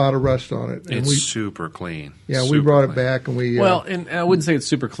a spot of rust on it. And It's super clean. we Super brought clean. it back, and we Well, and I wouldn't say it's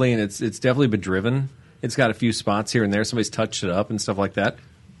super clean. It's definitely been driven. It's got a few spots here and there. Somebody's touched it up and stuff like that.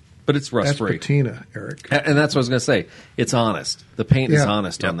 But it's rust that's free. patina, Eric. And that's what I was going to say. It's honest. The paint is Yeah.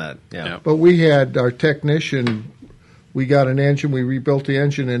 honest Yep. on that. Yeah. Yep. But we had our technician. We got an engine. We rebuilt the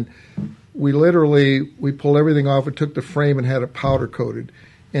engine, and we pulled everything off and took the frame and had it powder coated.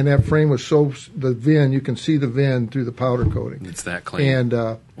 And that frame was the VIN, you can see the VIN through the powder coating. It's that clean. And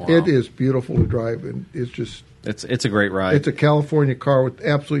it is beautiful to drive, and it's just It's a great ride. it's a California car with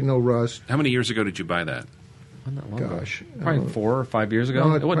absolutely no rust. How many years ago did you buy that? Not that long ago. Gosh, Probably 4 or 5 years ago.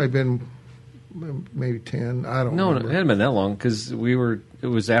 no, it's It wasn't- probably been maybe 10. I don't No, it remember. hadn't been that long because it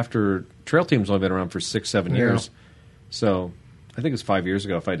was after Trail Team's only been around for 6-7 years. So I think it's 5 years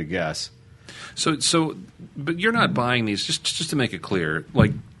ago if I had to guess. So, but you're not buying these. Just to make it clear,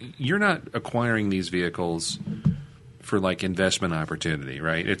 like you're not acquiring these vehicles for like investment opportunity,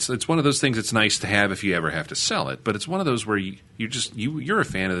 right? It's one of those things that's nice to have if you ever have to sell it. But it's one of those where you're a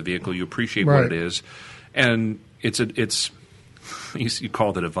fan of the vehicle, you appreciate what it is, and it's you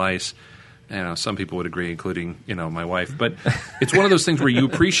called it a vice. Some people would agree, including my wife. But it's one of those things where you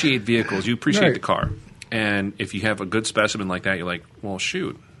appreciate vehicles, you appreciate Right. the car, and if you have a good specimen like that, you're like, well,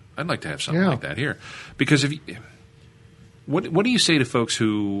 shoot. I'd like to have something like that here, because what do you say to folks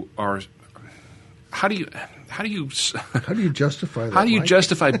who are? How do you justify that? how do you Mike?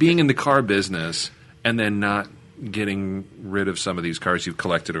 justify being in the car business and then not getting rid of some of these cars you've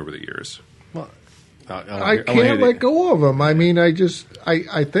collected over the years? I can't let go of them. I mean, I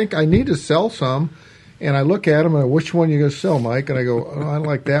think I need to sell some, and I look at them and which one are you going to sell, Mike? And I go, oh, I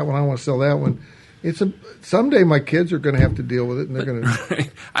like that one. I want to sell that one. someday my kids are going to have to deal with it, and they're going to.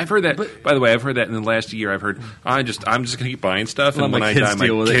 I've heard that. By the way, I've heard that in the last year. I've heard I'm just going to keep buying stuff, and when I die, my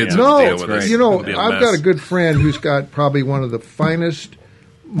kids will deal with it. You know, I've got a good friend who's got probably one of the finest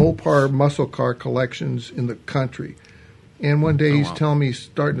Mopar muscle car collections in the country, and one day he's telling me he's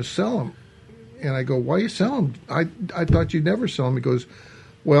starting to sell them, and I go, "Why are you selling them? I thought you'd never sell them." He goes,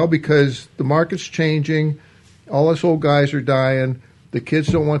 "Well, because the market's changing, all us old guys are dying, the kids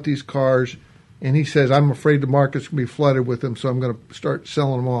don't want these cars." And he says, I'm afraid the market's going to be flooded with them, so I'm going to start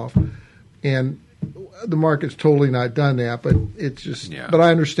selling them off. And the market's totally not done that, but it's just. Yeah. But I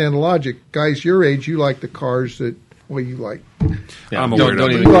understand the logic. Guys your age, you like the cars that you like. Yeah, I'm a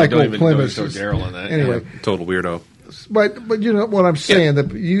weirdo. You like old Plymouths. Anyway, total weirdo. But you know what I'm saying,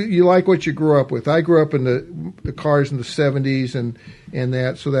 that you like what you grew up with. I grew up in the cars in the 70s and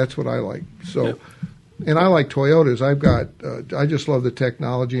that, so that's what I like. So. Yeah. And I like Toyotas. I've got. I just love the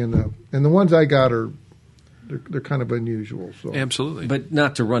technology, and the ones I got they're kind of unusual. So. Absolutely. But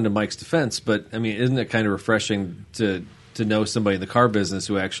not to run to Mike's defense, but I mean, isn't it kind of refreshing to know somebody in the car business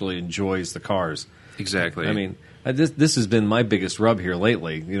who actually enjoys the cars? Exactly. I mean, this has been my biggest rub here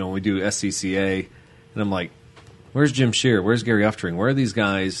lately. You know, when we do SCCA, and I'm like, where's Jim Shear? Where's Gary Uftring? Where are these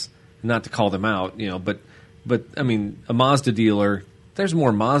guys? Not to call them out, you know, but I mean, a Mazda dealer. There's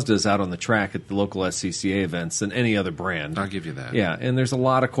more Mazdas out on the track at the local SCCA events than any other brand. I'll give you that. Yeah, and there's a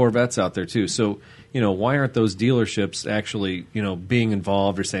lot of Corvettes out there too. So, you know, why aren't those dealerships actually, you know, being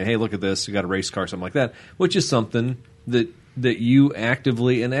involved or saying, hey, look at this, you got a race car, something like that, which is something that you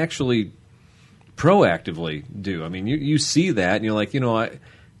actively and actually proactively do. I mean, you see that and you're like, you know,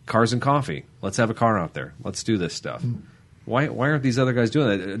 cars and coffee. Let's have a car out there. Let's do this stuff. Why aren't these other guys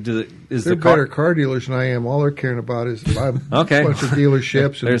doing that? They're better car dealers than I am. All they're caring about is buy a bunch of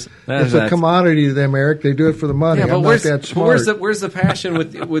dealerships. And it's a commodity to them, Eric. They do it for the money. Yeah, I'm not that smart. Where's the passion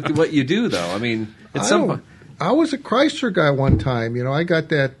with what you do, though? I mean, I was a Chrysler guy one time. You know, I got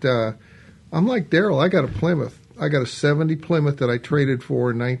that. I'm like Daryl. I got a Plymouth. I got a 70 Plymouth that I traded for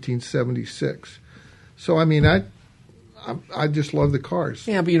in 1976. So, I mean, I just love the cars.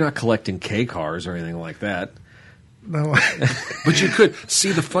 Yeah, but you're not collecting K cars or anything like that. No, but you could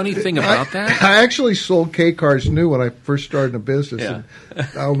see the funny thing about that. I actually sold K cars new when I first started in business. Yeah.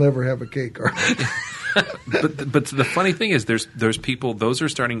 And I'll never have a K car. but the funny thing is, there's people. Those are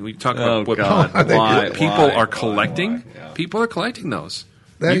starting. We talk about what people are collecting. Why? Yeah. People are collecting those.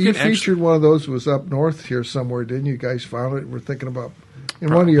 You featured one of those. Was up north here somewhere, didn't you? Guys found it. We're thinking about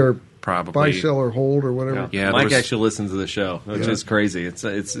in one of your buy, sell, or hold or whatever. Yeah, Mike actually listens to the show, which is crazy.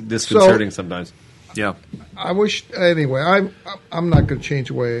 It's disconcerting sometimes. Yeah, I wish. Anyway, I'm not going to change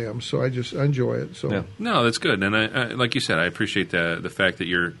the way I am, so I enjoy it. So yeah. No, that's good, and I like you said, I appreciate the fact that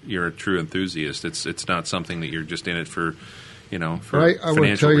you're a true enthusiast. It's not something that you're just in it for, you know, for I want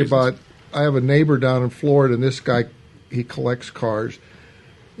to tell you about. I have a neighbor down in Florida, and this guy he collects cars,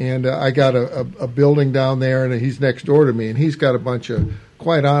 and I got a building down there, and he's next door to me, and he's got a bunch of.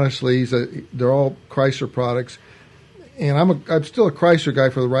 Quite honestly, they're all Chrysler products. And I'm still a Chrysler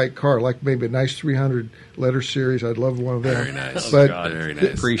guy for the right car, like maybe a nice 300 letter series. I'd love one of them. Very nice. But very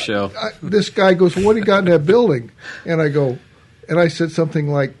nice. Pre-show. This guy goes, well, what do you got in that building? And I said something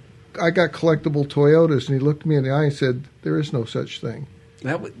like, I got collectible Toyotas. And he looked me in the eye and said, there is no such thing.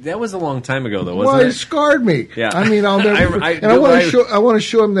 That was a long time ago, though, wasn't it? Well, it scarred me. Yeah. I mean, I'll never. I want to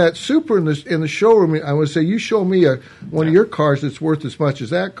show him that Supra in the showroom. I would say, you show me one of your cars that's worth as much as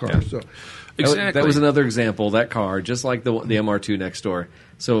that car. Yeah. So. Exactly. That was another example. That car, just like the MR2 next door.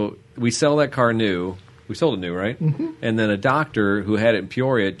 So we sell that car new. We sold it new, right? Mm-hmm. And then a doctor who had it in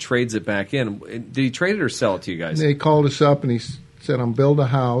Peoria trades it back in. Did he trade it or sell it to you guys? They called us up and he said, "I'm building a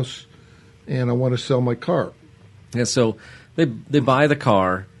house, and I want to sell my car." Yeah. So they buy the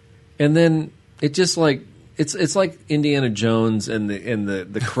car, and then it just like. It's like Indiana Jones and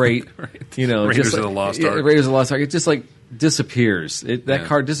the crate, right. You know, Raiders just like, of the Lost Ark. Raiders of the Lost Ark. It just like disappears. That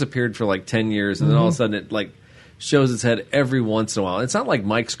car disappeared for like 10 years, and then all of a sudden it like shows its head every once in a while. It's not like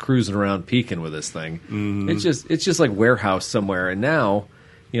Mike's cruising around peeking with this thing. Mm-hmm. It's just like warehouse somewhere. And now,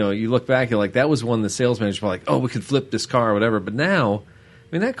 you know, you look back, you're like, that was when the sales manager was like, oh, we could flip this car or whatever. But now,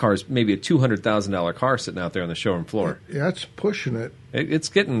 I mean, that car is maybe a $200,000 car sitting out there on the showroom floor. Yeah, it's pushing it. It's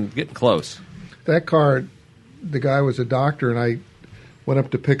getting close. That car. The guy was a doctor, and I went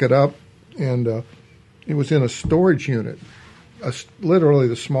up to pick it up, and it was in a storage unit, literally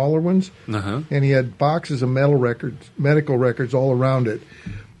the smaller ones, and he had boxes of medical records all around it.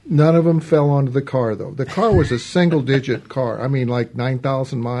 None of them fell onto the car, though. The car was a single-digit car. I mean, like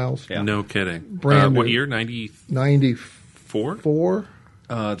 9,000 miles. Yeah. No kidding. Brand what new. year? 94? 4?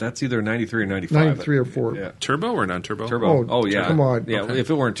 That's either 93 or 95. 93 or 4. Yeah. Turbo or non-turbo? Turbo. Oh, Yeah. come on. Yeah, Okay. if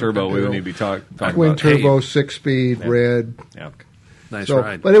it weren't turbo, we wouldn't even be talking Twin about turbo, Hey. 6-speed, red. Yeah. Nice So,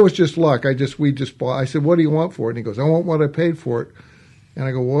 ride. but it was just luck. We just bought. I said, "What do you want for it?" And he goes, "I want what I paid for it." And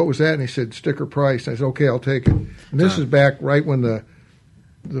I go, well, "What was that?" And he said, "Sticker price." And I said, "Okay, I'll take it." And this is back right when the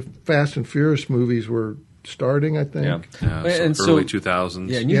Fast and Furious movies were starting, I think. Yeah. Yeah, And so so- early 2000s.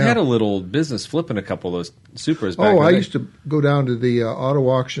 Yeah, and you Yeah. had a little business flipping a couple of those Supras back Oh, in I the used to go down to the auto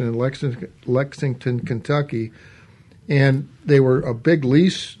auction in Lexington, Kentucky, and they were a big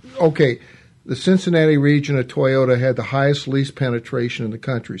lease. Okay, the Cincinnati region of Toyota had the highest lease penetration in the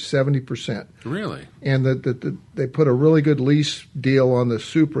country, 70%. Really? And they put a really good lease deal on the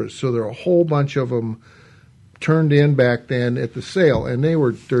Supras, so there are a whole bunch of them turned in back then at the sale, and they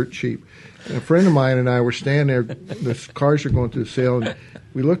were dirt cheap. And a friend of mine and I were standing there, the cars are going through the sale, and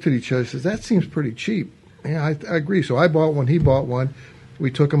we looked at each other and said, "That seems pretty cheap." Yeah, I agree. So I bought one, he bought one. We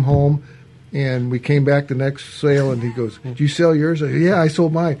took them home, and we came back the next sale, and he goes, "Did you sell yours?" I said, "Yeah, I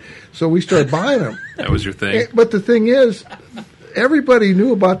sold mine." So we started buying them. That was your thing? But the thing is, everybody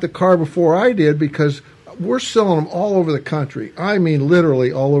knew about the car before I did because we're selling them all over the country. I mean,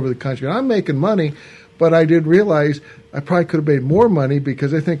 literally all over the country. And I'm making money, but I did realize I probably could have made more money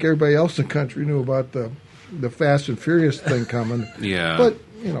because I think everybody else in the country knew about the Fast and Furious thing coming. Yeah. But,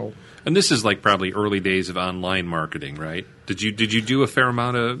 you know, And this is like probably early days of online marketing, right? Did you do a fair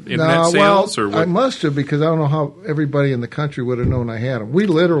amount of internet sales or what? I must have because I don't know how everybody in the country would have known I had them. We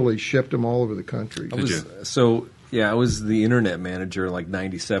literally shipped them all over the country. I was, so yeah, I was the internet manager like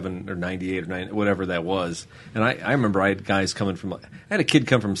 97 or 98 or 90, whatever that was. And I remember I had guys coming from, I had a kid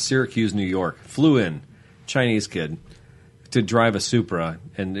come from Syracuse, New York, flew in, Chinese kid, to drive a Supra,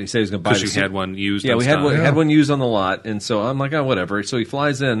 and he said he was going to buy Because you had one used. Yeah, on we had stock. one, Yeah. had one used on the lot, and so I'm like, oh, whatever. So he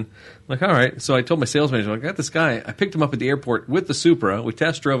flies in, I'm like, all right. So I told my sales manager, I got this guy. I picked him up at the airport with the Supra. We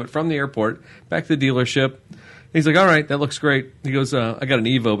test drove it from the airport back to the dealership. He's like, all right, that looks great. He goes, I got an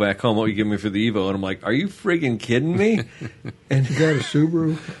Evo back home. What you give me for the Evo? And I'm like, are you friggin' kidding me? And Is that a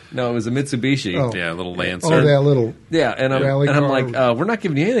Subaru? no, it was a Mitsubishi. Oh. Yeah, a little Lancer. Oh, that little. Yeah, and Rally I'm car. like, we're not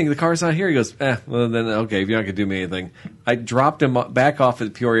giving you anything. The car's not here. He goes, well, then, okay, if you're not going to do me anything. I dropped him back off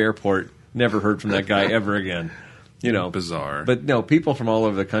at Peoria Airport. Never heard from that guy ever again. You know, Bizarre. But no, people from all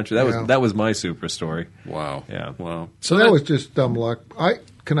over the country. Yeah. That was my Supra story. Wow. Yeah. Wow. So that was just dumb luck.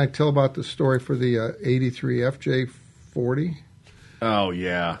 Can I tell about the story for the 83 FJ40? Oh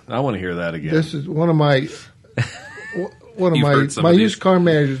yeah, I want to hear that again. This is one of my You've heard some my of used these. car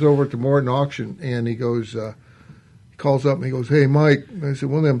managers over at the Morton auction, and he goes, he calls up and he goes, "Hey Mike," I said,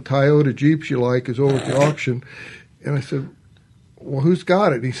 "one of them Toyota Jeeps you like is over at the auction," and I said, "Well, who's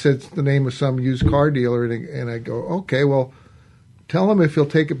got it?" And he said it's the name of some used car dealer, and I go, "Okay, well, tell him if he'll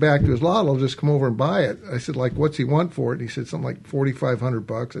take it back to his lot, I'll just come over and buy it." I said, "Like, what's he want for it?" And he said something like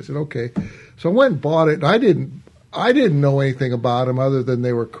 $4,500. I said, "Okay," so I went and bought it. And I didn't know anything about them other than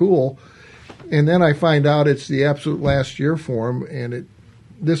they were cool. And then I find out it's the absolute last year for them, and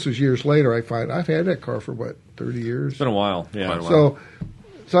this was years later. I find I've had that car for 30 years. It's been a while. Yeah. Quite a while.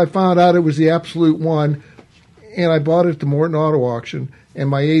 So I found out it was the absolute one, and I bought it at the Morton Auto Auction. And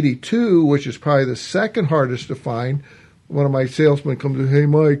my 82, which is probably the second hardest to find, one of my salesmen comes in, "Hey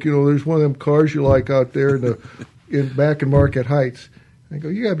Mike, there's one of them cars you like out there back in Market Heights." I go,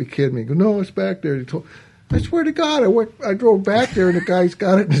 "You gotta be kidding me!" I go, "No, it's back there." He told, I swear to God, I drove back there and the guy's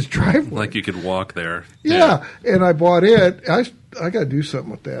got it in his driveway. Like you could walk there. Yeah, and I bought it. I got to do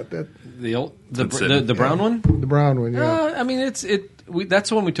something with that. The brown one. The brown one, yeah. I mean, that's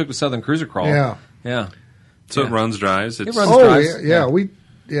the one we took to Southern Cruiser Crawl. Yeah. Yeah. So Yeah. it runs, drives. It's, runs. Oh drives.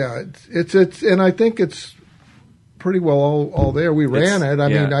 yeah. It's and I think it's pretty well all there. We ran it. I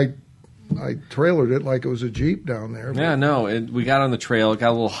mean, I trailered it like it was a Jeep down there. Yeah, no, we got on the trail. It got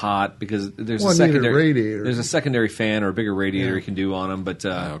a little hot because there's Well, a it needed a secondary radiator. There's a secondary fan or a bigger radiator Yeah. you can do on them. But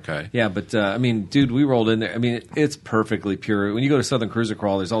okay. yeah, but I mean, dude, we rolled in there. I mean, it's perfectly pure. When you go to Southern Cruiser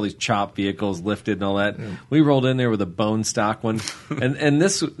Crawl, there's all these chopped vehicles lifted and all that. We rolled in there with a bone stock one, and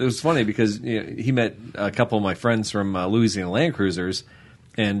this it was funny because he met a couple of my friends from Louisiana Land Cruisers,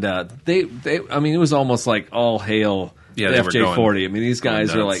 and they I mean, it was almost like all hail. Yeah, the they were FJ40. going- I mean, these guys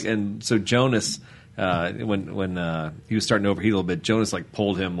are going like, nuts. and so Jonas, when he was starting to overheat a little bit, Jonas like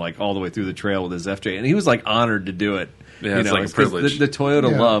pulled him like all the way through the trail with his FJ, and he was like honored to do it. Yeah, it's like a 'cause privilege. The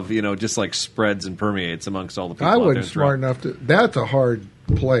Toyota Yeah. love, just like spreads and permeates amongst all the people. I out there wasn't in the trail. smart enough to. That's a hard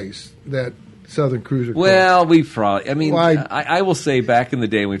place. That Southern Cruiser. Well, we probably. I mean, Well, I will say, back in the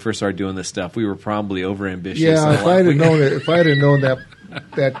day when we first started doing this stuff, we were probably overambitious. yeah. and If I had known that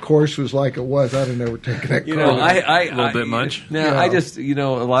that course was like it was, I'd have never taken that You car. know, A little bit much? No, Yeah. I just, a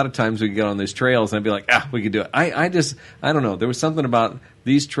lot of times we get on these trails and I'd be like, we could do it. I don't know. There was something about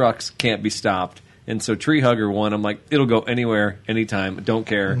these trucks can't be stopped. And so Tree Hugger one, I'm like, it'll go anywhere, anytime, don't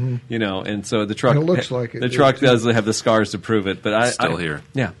care, And so the truck, And it looks like it. The truck does have the scars to prove it, but Still here.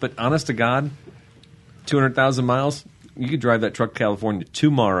 Yeah, but honest to God, 200,000 miles, you could drive that truck to California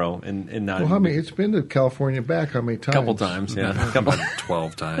tomorrow and not. Well, even how many? It's been to California back how many times? a couple times, yeah, About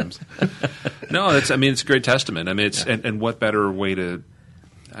 12 times. No, it's a great testament. I mean, it's and what better way to,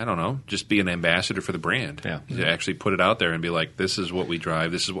 I don't know, just be an ambassador for the brand. Yeah. To actually put it out there and be like, this is what we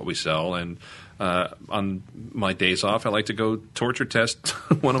drive, this is what we sell, and on my days off, I like to go torture test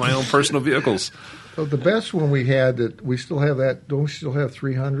one of my own personal vehicles. So the best one we had that we still have that. Don't we still have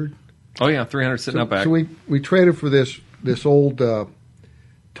 300? Oh yeah, 300 sitting out back. So we traded for this old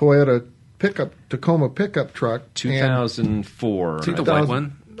Toyota Tacoma pickup truck. 2004. Is it the 2000 white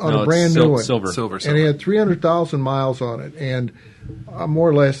one? On No, a it's brand new one. silver. And it had 300,000 miles on it. And more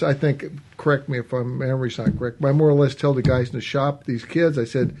or less, I think, correct me if my memory's not correct, but I more or less tell the guys in the shop, these kids, I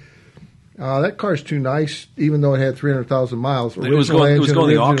said, that car's too nice, even though it had 300,000 miles. It was going to the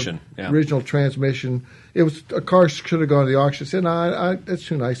original- auction. Yeah. Original transmission. It was a car should have gone to the auction. I said, no, that's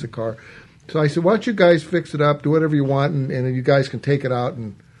too nice a car. So I said, why don't you guys fix it up, do whatever you want, and then you guys can take it out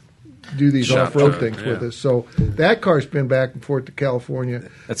and do these Shop off-road truck, things with yeah. us. So that car's been back and forth to California.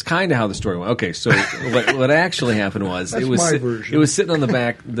 That's kind of how the story went. Okay, so what actually happened was That's it was my version. it was sitting on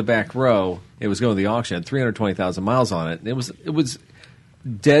the back row. It was going to the auction. It had 320,000 miles on it. And it was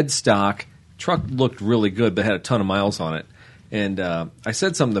dead stock. Truck looked really good, but had a ton of miles on it. And I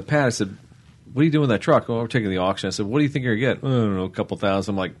said something to Pat. I said, "What are you doing with that truck?" "Oh, we're taking the auction." I said, "What do you think you're gonna get?" "I don't know, a couple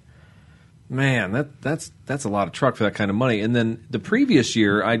thousand." I'm like, man, that's a lot of truck for that kind of money. And then the previous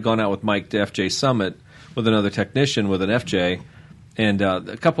year, I'd gone out with Mike to FJ Summit with another technician with an FJ, and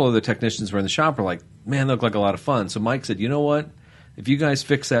a couple of the technicians were in the shop. Were like, man, they look like a lot of fun. So Mike said, you know what? If you guys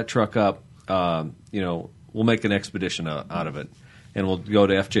fix that truck up, we'll make an expedition out of it, and we'll go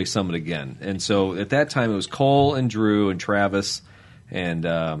to FJ Summit again. And so at that time, it was Cole and Drew and Travis, and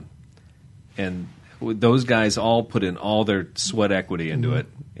those guys all put in all their sweat equity into it.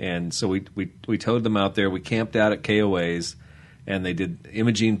 And so we towed them out there. We camped out at KOA's, and they did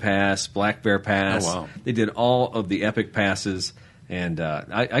Imogene Pass, Black Bear Pass. Oh, wow. They did all of the epic passes. And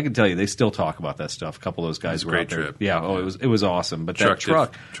I can tell you, they still talk about that stuff. A couple of those guys were great out there. trip. Yeah, it was awesome. But that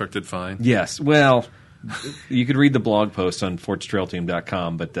truck, did fine. yes. Well, you could read the blog post on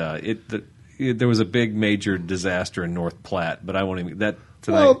FortstrailTeam.com, but there was a big major disaster in North Platte. But I won't even tonight.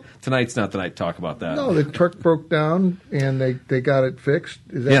 Well, tonight's not the night to talk about that. No, the truck broke down and they got it fixed.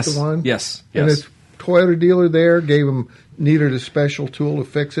 Is that Yes, the one? yes, And yes. this Toyota dealer there needed a special tool to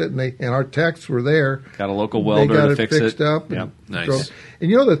fix it, and our techs were there. Got a local They welder got to it fix fixed it. up. Yep. And Nice. drove.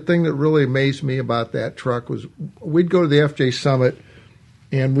 And the thing that really amazed me about that truck was we'd go to the FJ Summit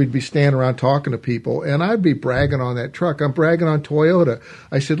and we'd be standing around talking to people, and I'd be bragging on that truck. I'm bragging on Toyota.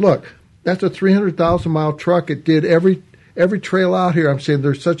 I said, look, that's a 300,000-mile truck. It did every trail out here. I'm saying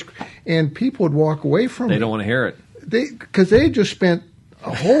there's such, and people would walk away from it. They don't want to hear it. Because they just spent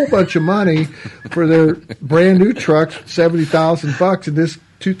a whole bunch of money for their brand new trucks, $70,000, and this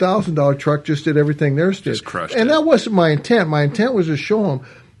 $2,000 truck just did everything theirs did. Just crushed and it. that wasn't my intent. My intent was to show them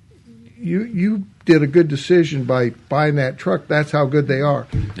you did a good decision by buying that truck. That's how good they are.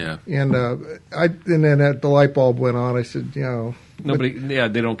 Yeah. And then the light bulb went on. I said, Nobody, they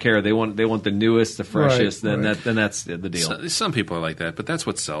don't care. They want the newest, the freshest. Right, right. Then that's the deal. Some people are like that, but that's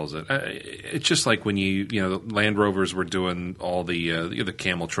what sells it. It's just like when the Land Rovers were doing all the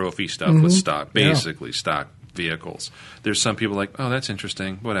Camel Trophy stuff with stock, basically stock vehicles. There's some people like, oh, that's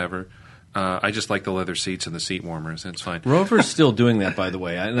interesting, whatever. I just like the leather seats and the seat warmers. That's fine. Rover's still doing that, by the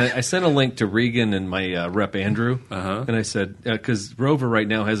way. I sent a link to Regan and my rep Andrew, and I said because Rover right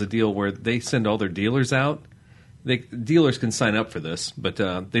now has a deal where they send all their dealers out. Dealers can sign up for this, but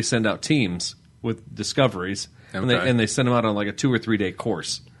they send out teams with discoveries, Okay. and they send them out on like a 2 or 3 day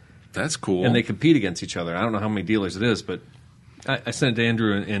course, That's cool. and they compete against each other. I don't know how many dealers it is, but I sent it to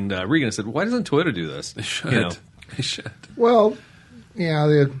Andrew and Regan. I said, "Why doesn't Toyota do this?" They should. They should. well, yeah,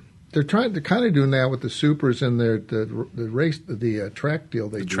 they're kind of doing that with the Supers and the track deal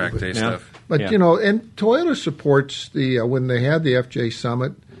they do. Track But- day stuff. But Yeah. and Toyota supports when they had the FJ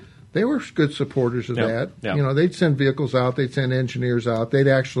Summit, they were good supporters of Yeah, that. yeah. They'd send vehicles out, they'd send engineers out,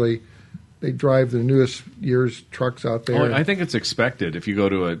 they'd drive the newest year's trucks out there. Oh, I think it's expected if you go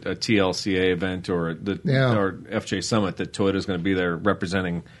to a TLCA event or or FJ Summit that Toyota's going to be there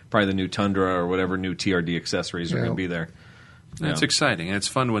representing probably the new Tundra or whatever new TRD accessories are Yeah. going to be there. It's Yeah. exciting, and it's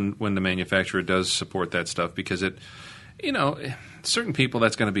fun when the manufacturer does support that stuff because it You know, certain people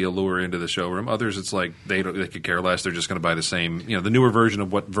that's going to be a lure into the showroom. Others, it's like they could care less. They're just going to buy the same, the newer version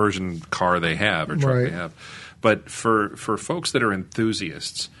of what version car they have or truck they have. But for folks that are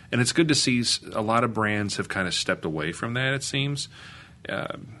enthusiasts, and it's good to see a lot of brands have kind of stepped away from that, it seems.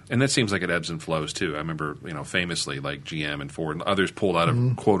 And that seems like it ebbs and flows too. I remember, famously like GM and Ford and others pulled out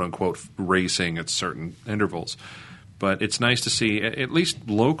of quote unquote racing at certain intervals. But it's nice to see, at least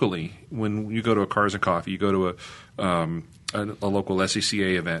locally, when you go to a Cars and Coffee, you go to a local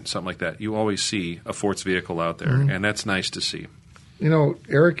SCCA event, something like that, you always see a Forts vehicle out there, and that's nice to see.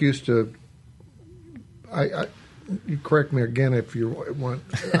 Eric used to. You correct me again if you want.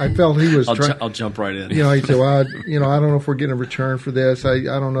 I felt he was. I'll jump right in. He said, "Well, I don't know if we're getting a return for this. I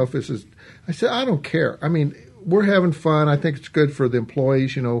don't know if this is." I said, "I don't care. I mean, we're having fun. I think it's good for the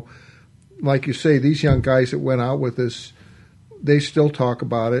employees. Like you say, these young guys that went out with us, they still talk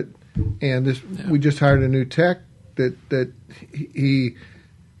about it. And we just hired a new tech that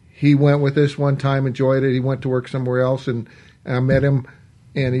he went with us one time, enjoyed it. He went to work somewhere else, and I met him."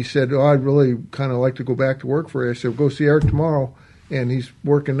 And he said, I'd really kind of like to go back to work for you. I said, go see Eric tomorrow. And he's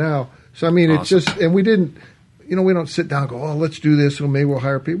working now. So, I mean, awesome. It's just, and we didn't, we don't sit down and go, let's do this, and maybe we'll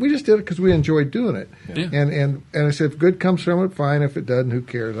hire people. We just did it because we enjoyed doing it. Yeah. And I said, if good comes from it, fine. If it doesn't, who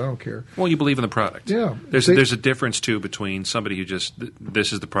cares? I don't care. Well, you believe in the product. Yeah. There's a difference, too, between somebody who just,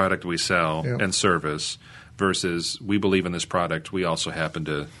 this is the product we sell and service, versus we believe in this product. We also happen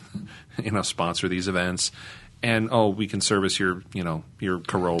to, sponsor these events. And we can service your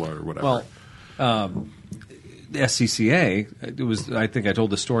Corolla or whatever. Well, the SCCA, it was. I think I told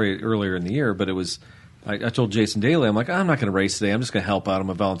the story earlier in the year, but it was. I told Jason Daly, I'm like, I'm not going to race today. I'm just going to help out.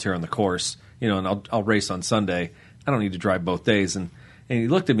 I'm a volunteer on the course, and I'll race on Sunday. I don't need to drive both days. And he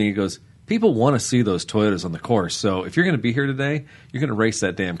looked at me. He goes, people want to see those Toyotas on the course. So if you're going to be here today, you're going to race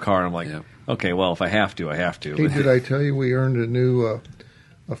that damn car. And I'm like, okay, well, if I have to, I have to. Hey, did I tell you we earned a new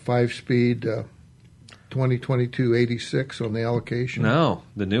a 5-speed. 2022 86 on the allocation. No,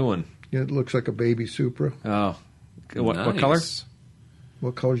 the new one. It looks like a baby Supra. Oh. What nice. color?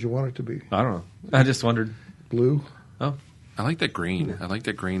 What color do you want it to be? I don't know. I just wondered. Blue. Oh. I like that green. I like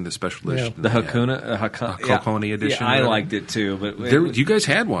that green, the special edition. The Hakuna. Hakone edition. Yeah, I liked it too. But you guys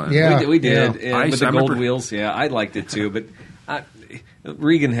had one. Yeah. We did. Yeah. With the gold wheels. Yeah, I liked it too. But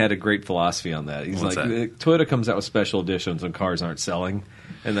Regan had a great philosophy on that. He's What's like, that? Toyota comes out with special editions when cars aren't selling.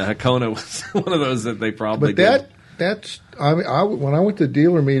 And the Hakona was one of those that they probably did. That's when I went to the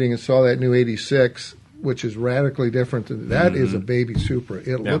dealer meeting and saw that new 86, which is radically different than that, is a baby Supra.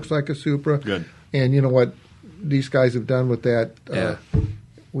 It looks like a Supra. Good. And you know what these guys have done with that?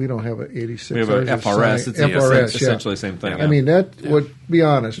 We don't have an 86. We have an FRS. It's FRS, essentially the same thing. I mean, that would be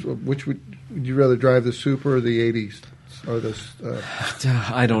honest. Which would you rather drive, the Supra or the 80s? Or this,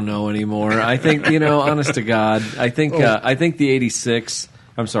 I don't know anymore. I think honest to God, I think the 86.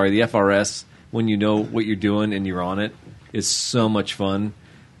 I'm sorry, the FRS, when you know what you're doing and you're on it, is so much fun.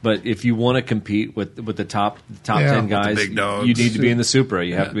 But if you want to compete with the top 10 guys, big dogs. You need to be in the Supra.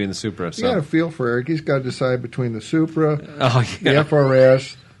 You have to be in the Supra. So. You got to feel for Eric. He's got to decide between the Supra, the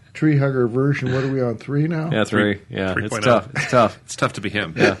FRS, Tree Hugger version. What are we on, 3 now? Yeah, 3. Yeah, 3. It's tough. It's tough. It's tough to be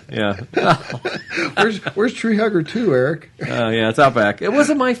him. Yeah. Where's Tree Hugger 2, Eric? Yeah, it's out back. It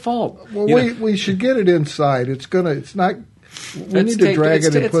wasn't my fault. Well, we should get it inside. It's not. We need to drag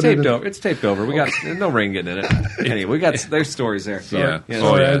it and put it in. It's taped over. We got no rain getting in it. Anyway, there's stories there. Yeah.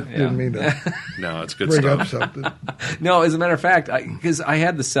 Sorry, I didn't mean to No, it's good bring stuff. up something. No, as a matter of fact, because I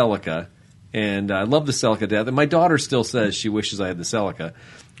had the Celica, and I love the Celica to death. And my daughter still says she wishes I had the Celica.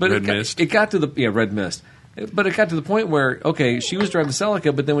 But it got to the Red Mist. But it got to the point where she was driving the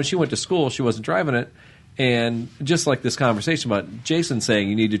Celica, but then when she went to school, she wasn't driving it. And just like this conversation about Jason saying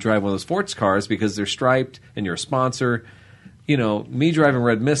you need to drive one of those Forts cars because they're striped and you're a sponsor. Me driving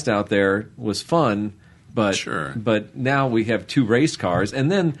Red Mist out there was fun, but now we have 2 race cars,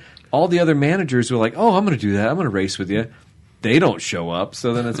 and then all the other managers were like, "Oh, I'm going to do that. I'm going to race with you." They don't show up,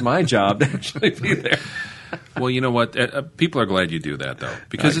 so then it's my job to actually be there. Well, you know what? People are glad you do that, though,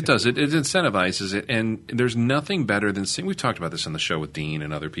 because it does. It incentivizes it, and there's nothing better than seeing. We've talked about this on the show with Dean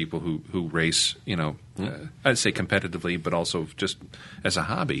and other people who race. I'd say competitively, but also just as a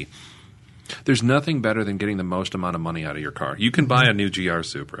hobby. There's nothing better than getting the most amount of money out of your car. You can buy a new GR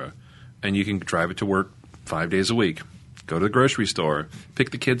Supra, and you can drive it to work 5 days a week. Go to the grocery store,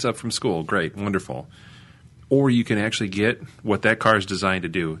 pick the kids up from school. Great, wonderful. Or you can actually get what that car is designed to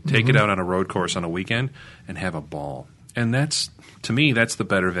do. Take it out on a road course on a weekend and have a ball. And to me, that's the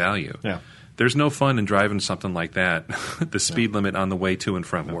better value. Yeah. There's no fun in driving something like that, the speed limit on the way to and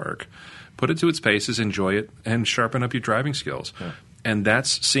from work. Put it to its paces, enjoy it, and sharpen up your driving skills. Yeah. And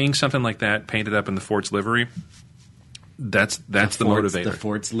that's seeing something like that painted up in the Forts livery. That's the Fort's- motivator. The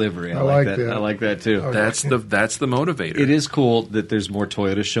Fort's livery. I like that. I like that too. Okay. That's the motivator. It is cool that there's more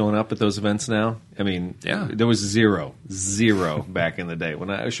Toyotas showing up at those events now. I mean, Yeah. there was zero back in the day.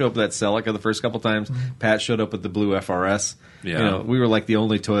 When I showed up at that Celica the first couple times, Pat showed up with the blue FRS. Yeah. You know, we were like the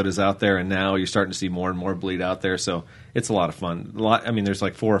only Toyotas out there, and now you're starting to see more and more bleed out there. So it's a lot of fun. There's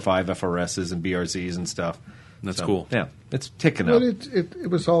like 4 or 5 FRSs and BRZs and stuff. That's So, cool. Yeah, it's ticking But up. it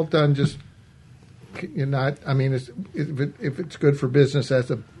was all done just. You're not. I mean, if it's good for business, it's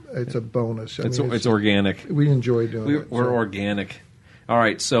a bonus. I mean, It's organic. We enjoy doing it. We're so. organic. All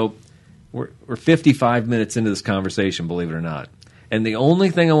right, so we're 55 minutes into this conversation, believe it or not. And the only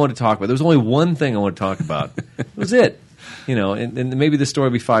thing I want to talk about, there was only one thing I want to talk about. That was it. You know, and maybe the story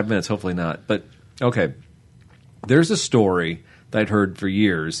will be 5 minutes, hopefully not. But, okay, there's a story that I'd heard for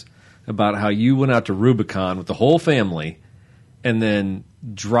years about how you went out to Rubicon with the whole family and then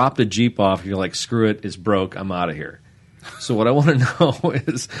dropped a Jeep off. You're like, screw it, it's broke, I'm out of here. So what I want to know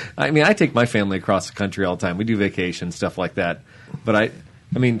is, I mean, I take my family across the country all the time. We do vacations, stuff like that. But I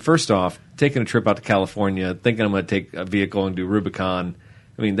mean, first off, taking a trip out to California, thinking I'm going to take a vehicle and do Rubicon,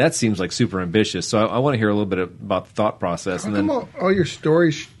 I mean, that seems like super ambitious. So I want to hear a little bit about the thought process. How And come then, all your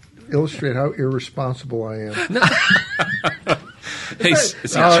stories illustrate how irresponsible I am? Hey, is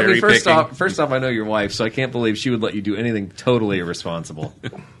he I cherry mean, first picking? off, I know your wife, so I can't believe she would let you do anything totally irresponsible.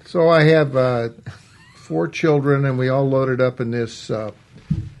 So I have 4 children, and we all loaded up in this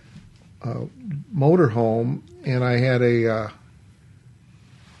motorhome, and I had a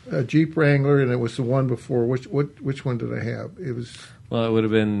Jeep Wrangler, and it was the one before. Which one did I have? It was Well, it would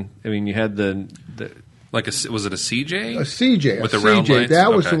have been. I mean, you had the Like was it a CJ? a CJ. With a the round CJ. lights?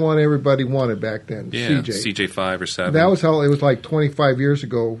 That was Okay. the one everybody wanted back then. Yeah, CJ. CJ5 or 7. That was how it was like 25 years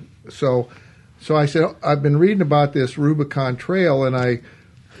ago. So I said, I've been reading about this Rubicon Trail, and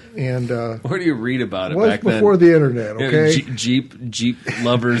where do you read about it was back then? before the internet. You know, Okay. Jeep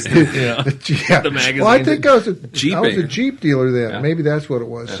lovers. You know, Yeah. the magazine. Well, I think I was a Jeeping. Jeep dealer then. Yeah. Maybe that's what it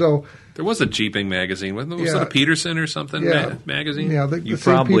was. So There was a Jeeping magazine. Was Yeah. it a Peterson or something magazine? Yeah, You the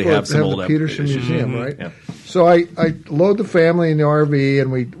same probably people have some the old Peterson Peterson. Museum, right? Yeah. So I load the family in the RV,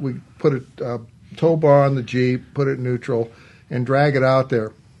 and we put a tow bar on the Jeep, put it in neutral, and drag it out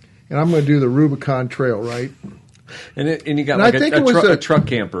there. And I'm going to do the Rubicon Trail, right? And you got And like I think it was a a- truck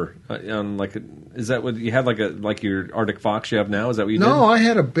camper on is that what you had like your Arctic Fox you have now? Is that what you did? No, I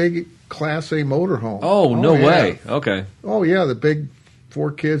had a big Class A motorhome. Oh, no yeah. way. Okay. Oh yeah, the big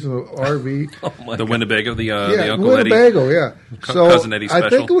 4 kids in the RV. Oh my The God. Winnebago, the Yeah, Uncle Eddie. Winnebago. Yeah. So Cousin Eddie I special.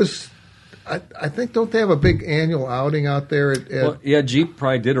 think it was. I think don't they have a big annual outing out there at Well, yeah, Jeep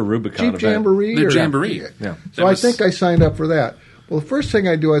probably did a Rubicon Jeep event. Jamboree? The or- Jamboree. Yeah. So I think I signed up for that. Well, the first thing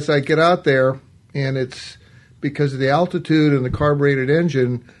I do is I get out there, and it's because of the altitude and the carbureted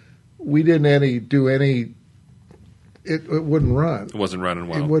engine, we didn't do any. It wouldn't run. It wasn't running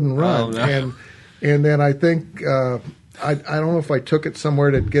well. It wouldn't run, Oh, no. and then I think I don't know if I took it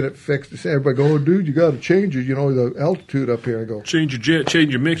somewhere to get it fixed. Everybody go, oh, dude, you got to change it. You know the altitude up here. I go, Change your jet,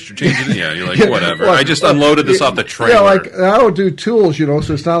 change your mixture, change it. Yeah, you're like, Yeah, whatever. well, I just unloaded this off the trailer. Yeah, like I don't do tools,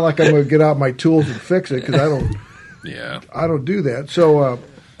 so it's not like I'm going to get out my tools and fix it because I don't do that. So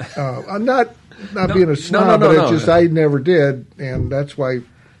I'm not being a snob, but it's just I never did, and that's why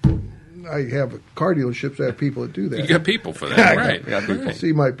I have car dealerships that have people that do that. You got people for that, right? got people. Right.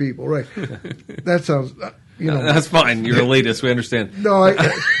 See my people, right? That sounds, That's fine. You're elitist. We understand. No,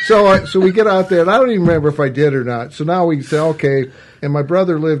 so we get out there, and I don't even remember if I did or not. So now we say, okay, and my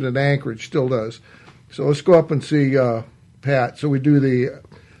brother lived in Anchorage, still does. So let's go up and see Pat. So we do the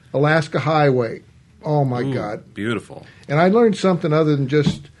Alaska Highway. Oh, my Ooh, God. Beautiful. And I learned something other than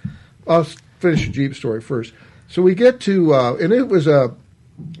just, I'll finish the Jeep story first. So we get to, and it was a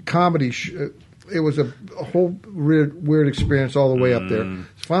comedy, it was a whole weird experience all the way up there.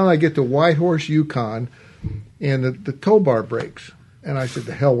 So finally I get to Whitehorse, Yukon, and the tow bar breaks. And I said,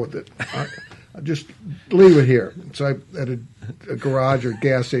 to hell with it. I'll just leave it here. So I at a garage or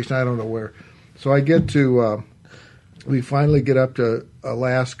gas station, I don't know where. So I get to, we finally get up to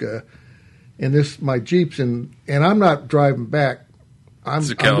Alaska, and my Jeep's and I'm not driving back. Is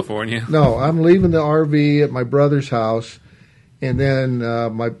it California? No, I'm leaving the RV at my brother's house, and then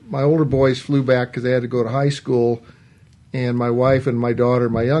my older boys flew back because they had to go to high school, and my wife and my daughter,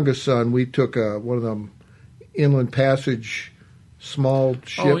 my youngest son, we took one of them inland passage small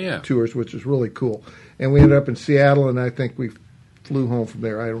ship tours, which is really cool. And we ended up in Seattle, and I think we flew home from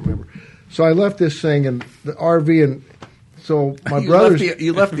there. I don't remember. So I left this thing in the RV, and so my brothers.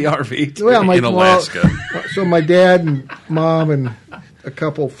 You left the RV too. Well, in Alaska. So my dad and mom and a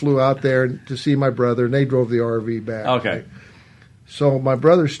couple flew out there to see my brother, and they drove the RV back. Okay. So my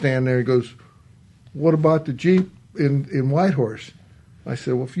brother's standing there. He goes, "What about the Jeep in Whitehorse. I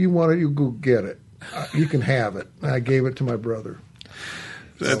said, well, if you want it, you go get it. You can have it. And I gave it to my brother.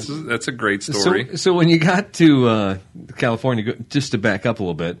 That's a great story. So when you got to California, just to back up a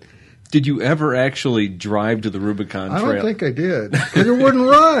little bit, did you ever actually drive to the Rubicon Trail? I don't think I did because it wouldn't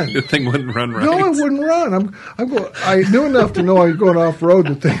run. The thing wouldn't run right. No, it wouldn't run. I knew enough to know I was going off road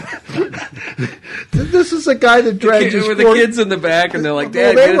to think. This is a guy that dragged his with the kids in the back, and they're like,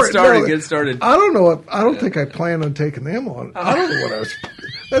 "Dad, get it started." I don't know. I don't think I planned on taking them on. I don't know what I was.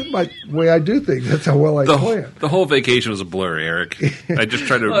 That's my way I do things. That's how well I plan. The whole vacation was a blur, Eric. I just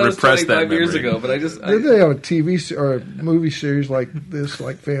tried to repress that memory. Years ago, but Did they have a TV or a movie series like this,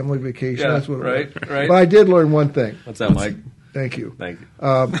 like Family Vacation? Yeah, that's what right. But I did learn one thing. What's that, Mike? Thank you. Thank you.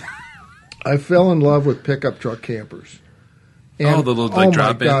 I fell in love with pickup truck campers. And, the little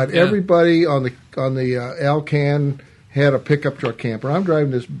drop-in. Oh my God! Yeah. Everybody on the Alcan had a pickup truck camper. I'm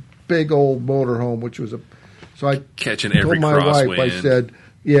driving this big old motorhome, which was so I catching told every my crosswind. wife. I said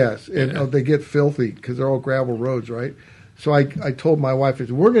yes, and they get filthy because they're all gravel roads, right? So I told my wife, I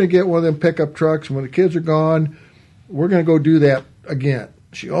said, we're going to get one of them pickup trucks. When the kids are gone, we're going to go do that again.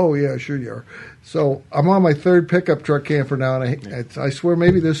 Oh yeah, sure you are. So I'm on my third pickup truck camper now, and I swear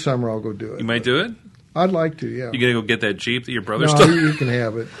maybe this summer I'll go do it. You might do it? I'd like to, yeah. You gonna go get that Jeep that your brother No, stole? he can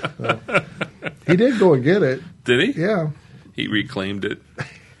have it. He did go and get it. Did he? Yeah. He reclaimed it.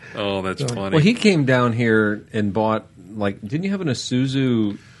 Oh, that's funny. Well, he came down here and bought, didn't you have an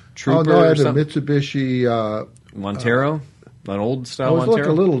Isuzu Trooper Oh, no, I or had a something? Mitsubishi Montero? An old style it was Montero?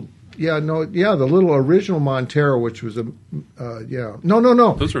 like a little, the little original Montero, which was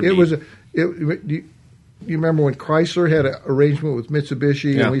No. Those were it neat. was you remember when Chrysler had an arrangement with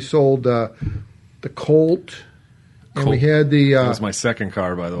Mitsubishi Yeah. and we sold the Colt, and we had the that was my second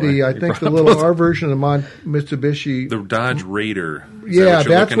car, by the way. I think the little R version of Mitsubishi. The Dodge Raider. Yeah,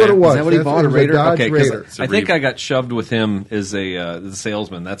 that's what it was. Is that what he bought, a It was Raider? Dodge Okay, 'cause Raider. I think I got shoved with him as the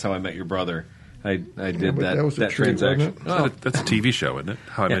salesman. That's how I met your brother. I did but that was a treat, transaction. wasn't it? That's a TV show, isn't it?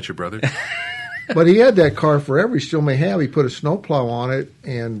 How I Met Your Brother. But he had that car forever. He still may have. He put a snowplow on it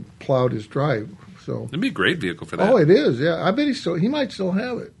and plowed his drive. So It'd be a great vehicle for that. Oh, it is. Yeah, I bet he might still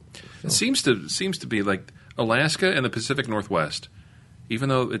have it. It seems to be like Alaska and the Pacific Northwest. Even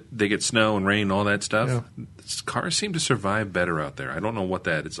though they get snow and rain and all that stuff, cars seem to survive better out there. I don't know what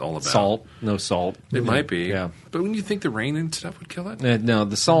it's all about. Salt, no salt. It might be. Yeah. But when you think the rain and stuff would kill it? No,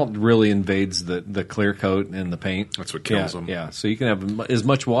 the salt really invades the clear coat and the paint. That's what kills them. Yeah, so you can have as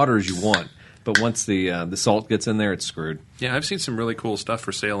much water as you want, but once the salt gets in there, it's screwed. Yeah, I've seen some really cool stuff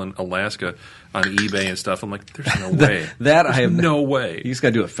for sale in Alaska on eBay and stuff. I'm like, there's no way. I have no way. You just got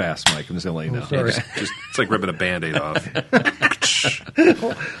to do it fast, Mike. I'm just going to let you know. Sorry. It's like ripping a Band-Aid off.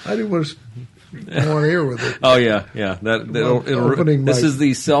 I didn't want to go on air with it. Oh yeah. Opening this mic. is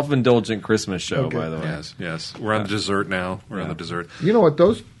the self-indulgent Christmas show, Okay. by the way. Yes. We're on the dessert now. We're on the dessert. You know what?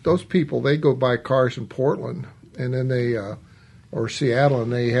 Those people, they go buy cars in Portland, and then they or Seattle,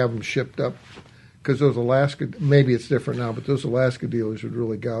 and they have them shipped up. Because those Alaska, maybe it's different now, but those Alaska dealers would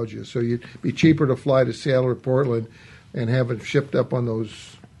really gouge you. So it'd be cheaper to fly to Seattle or Portland and have it shipped up on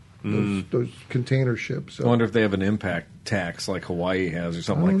those container ships. So, I wonder if they have an impact tax like Hawaii has or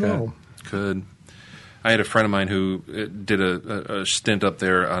something I don't like know. Could. I had a friend of mine who did a stint up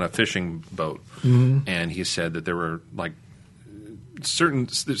there on a fishing boat, and he said that there were certain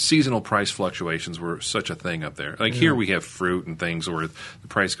seasonal price fluctuations were such a thing up there. Here we have fruit and things where the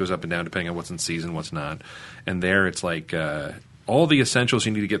price goes up and down depending on what's in season, what's not. And there it's like all the essentials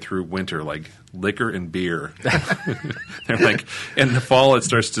you need to get through winter, like liquor and beer. They're like, in the fall it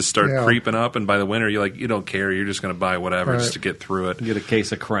starts to creeping up, and by the winter you don't care. You're just going to buy whatever just to get through it. that. Get a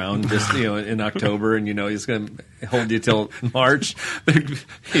case of Crown just in October, and he's going to hold you till March.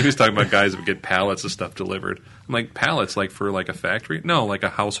 He was talking about guys that would get pallets of stuff delivered. I'm like, pallets for a factory? No, like a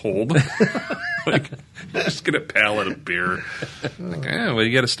household. Just get a pallet of beer. Well,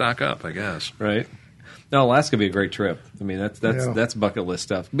 you got to stock up, I guess. Right. No, Alaska would be a great trip. I mean, that's bucket list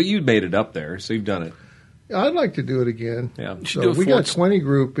stuff. But you made it up there, so you've done it. I'd like to do it again. Yeah. You should So do we a got a Fort- 20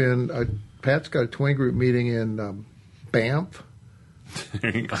 group in. Pat's got a 20 group meeting in Banff.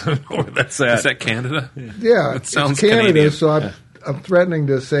 I don't know where that's at. Is that Canada? Yeah, That sounds it's Canada. Canadian. So I'm threatening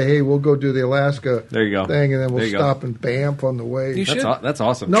to say, hey, we'll go do the Alaska There you go. thing, and then There we'll you go. stop in Banff on the way. You should. That's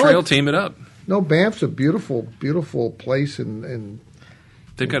awesome. No, Trail team it up. No, Banff's a beautiful, beautiful place, and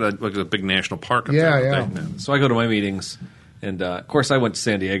They've got a big national park up Yeah, there. yeah. don't they? So I go to my meetings, and of course I went to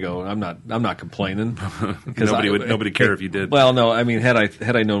San Diego. And I'm not complaining. Nobody cared if you did. Well, no, I mean had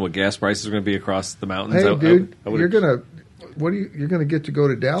I known what gas prices are going to be across the mountains, hey, dude, I would've- you're gonna. you're going to get to go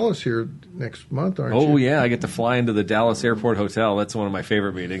to Dallas here next month, aren't you? Oh, yeah. I get to fly into the Dallas Airport Hotel. That's one of my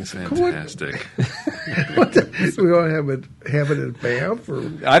favorite meetings. Fantastic. We don't have it in Banff? Or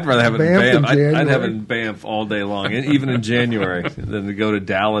I'd rather have it in Banff in Banff. I'd have January? it in Banff all day long, and even in January, than to go to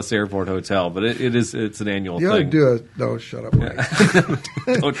Dallas Airport Hotel. But it's an annual You ought to thing. do no, shut up,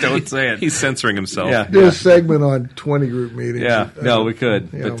 Mike. Don't say it. He's censoring himself. Yeah. Do a segment on 20 group meetings. Yeah, no, we could,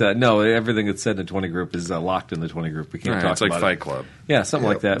 Yeah. but no, everything that's said in the 20 group is locked in the 20 group. We can't Right, talk it's like about Fight it. Club. Yeah, something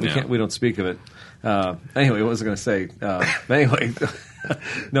like that. Yeah. We don't speak of it. Anyway, what was I going to say? Anyway,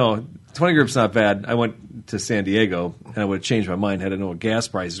 no, 20 group's not bad. I went to San Diego, and I would have changed my mind had I known what gas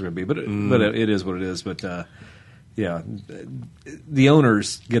prices were going to be. But it is what it is. But yeah, the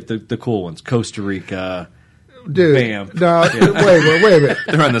owners get the cool ones. Costa Rica. Dude, Banff. no, wait a minute.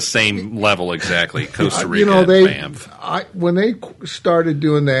 They're on the same level exactly. Costa Rica, You know, Banff. when they started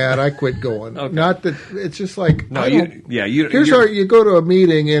doing that, I quit going. Okay. Not that it's just like No, I don't- Here's you're- how you go to a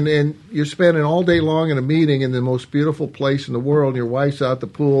meeting and you're spending all day long in a meeting in the most beautiful place in the world. And your wife's out at the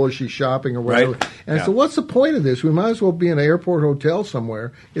pool, or she's shopping, or whatever. Right. And Yeah. so, what's the point of this? We might as well be in an airport hotel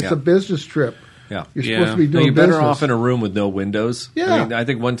somewhere. It's Yeah. a business trip. Yeah. You're Yeah. supposed to be No, doing you're better business. off in a room with no windows. Yeah. I mean, I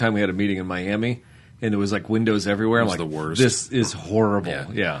think one time we had a meeting in Miami, and there was like windows everywhere. I'm It was like, the worst. this is horrible.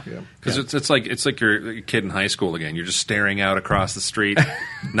 Yeah. Yeah. Because it's like you're a kid in high school again. You're just staring out across the street,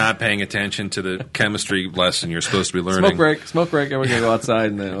 not paying attention to the chemistry lesson you're supposed to be learning. Smoke break. Everyone can go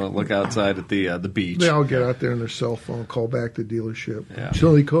outside and look outside at the beach. They all get out there on their cell phone, call back the dealership. Yeah.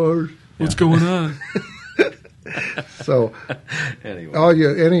 Silly cars. What's going on? So Anyway,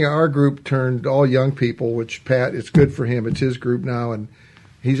 any of our group turned all young people, which Pat, it's good for him. It's his group now, and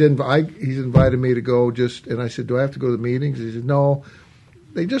he's invited me to go. And I said, do I have to go to the meetings? He said, no.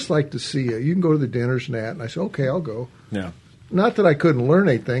 They just like to see you. You can go to the dinners and that. And I said, okay, I'll go. yeah, Not that I couldn't learn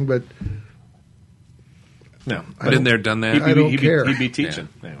anything, but no. Been there, done that. I don't care. He'd be teaching.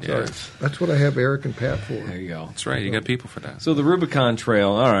 Yeah. Yeah. that's what I have Eric and Pat for. There you go. That's right. You got people for that. So the Rubicon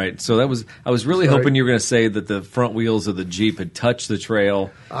Trail. All right. So I was really Sorry. hoping you were going to say that the front wheels of the Jeep had touched the trail,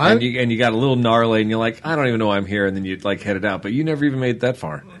 I- and you got a little gnarly, and you're like, I don't even know why I'm here, and then you like headed out, but you never even made it that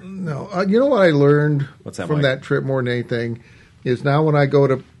far. No, you know what I learned What's that, from Mike? that trip more than anything is now when I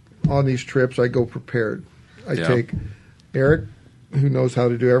go on these trips, I go prepared. I Yeah. take Eric, who knows how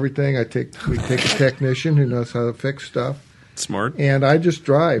to do everything. We take a technician who knows how to fix stuff, Smart. and I just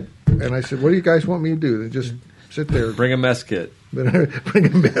drive. And I said, "What do you guys want me to do?" And just sit there, Bring a mess kit. bring a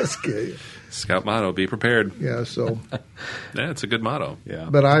mess kit. Scout motto: be prepared. Yeah. So, Yeah, it's a good motto. Yeah.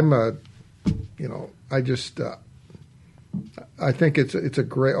 but I'm, I just. I think it's a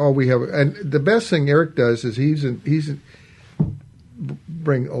great. Oh, we have, and the best thing Eric does is he's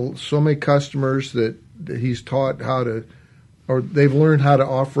bring so many customers that he's taught how to, or they've learned how to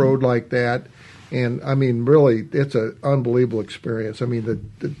off road like that, and I mean, really, it's an unbelievable experience. I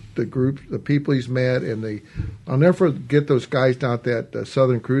mean, the group, the people he's met, and I'll never forget those guys down at that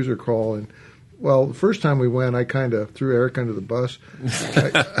Southern Cruiser Crawl. And well, the first time we went, I kind of threw Eric under the bus.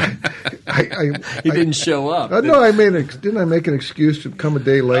 He didn't show up. No, didn't I make an excuse to come a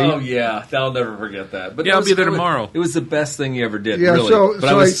day late? Oh yeah, I'll never forget that. But Yeah, it I'll was- be there it was- tomorrow. It was the best thing you ever did. Yeah, really. so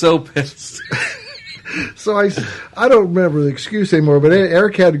I was so pissed. So I don't remember the excuse anymore, but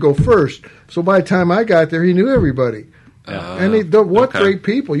Eric had to go first. So by the time I got there, he knew everybody. And what okay. great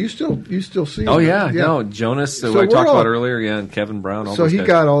people! You still see. Oh them. yeah, no, Jonas, So who I we're talked all- about earlier, yeah, and Kevin Brown. All So those he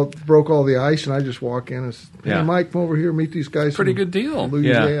guys. broke all the ice, and I just walk in and said, "Hey, Yeah. Mike, come over here, meet these guys." Pretty from good deal.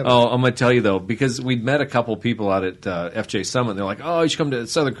 Louisiana. Yeah. Oh, I'm going to tell you though, because we'd met a couple people out at FJ Summit. And they're like, "Oh, you should come to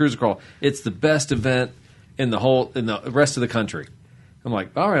Southern Cruiser Crawl. It's the best event in the rest of the country." I'm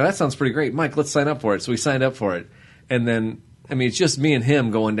like, "All right, that sounds pretty great, Mike. Let's sign up for it." So we signed up for it, and then it's just me and him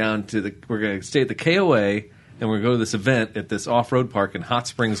going down to we're going to stay at the KOA, and we're going to go to this event at this off-road park in Hot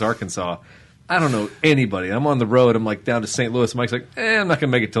Springs, Arkansas. I don't know anybody. I'm on the road. I'm like down to St. Louis. Mike's like, I'm not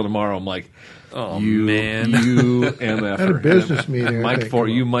going to make it till tomorrow. I'm like, Oh, you, man. you MF. At a business meeting, I Mike think.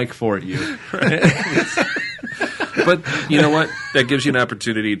 Ford, Mike Ford, you. But you know what? That gives you an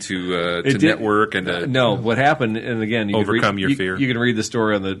opportunity to It did- network and to No, what happened, and again, you Overcome can read, your fear. You can read the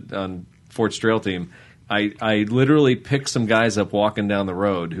story on Ford's trail team. I literally picked some guys up walking down the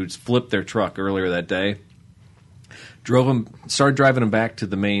road who'd flipped their truck earlier that day. Started driving them back to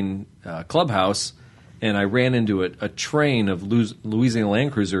the main clubhouse, and I ran into a train of Louisiana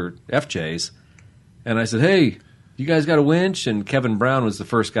Land Cruiser FJs, and I said, "Hey, you guys got a winch?" And Kevin Brown was the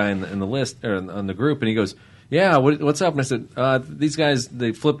first guy in the list or on the group, and he goes, "Yeah, what's up?" And I said, "These guys,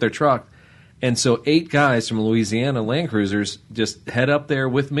 they flipped their truck." And so 8 guys from Louisiana Land Cruisers just head up there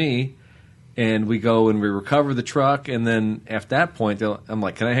with me, And we go and we recover the truck, and then at that point, I'm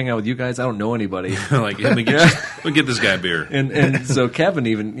like, "Can I hang out with you guys? I don't know anybody." Like, let me get this guy a beer. And so Kevin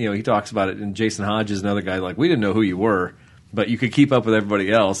even, he talks about it, and Jason Hodges, another guy, like, we didn't know who you were, but you could keep up with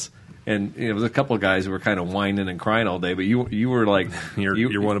everybody else. And there was a couple of guys who were kind of whining and crying all day, but you were like,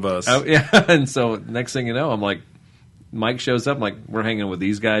 you're one of us. Oh, yeah. And so next thing you know, I'm like, Mike shows up. I'm like, we're hanging with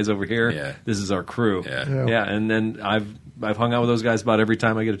these guys over here. Yeah. This is our crew. Yeah. And then I've hung out with those guys about every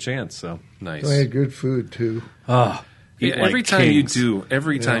time I get a chance. So nice. They had good food too. Oh, yeah, every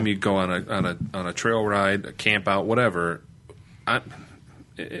time you go on a trail ride, a camp out, whatever,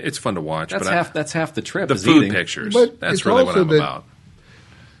 it's fun to watch. That's half the trip. The is food eating. pictures. But That's it's really what also I'm that- about.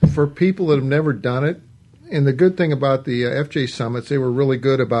 For people that have never done it, and the good thing about the FJ Summits, they were really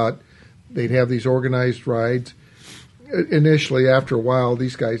good about, they'd have these organized rides. Initially, after a while,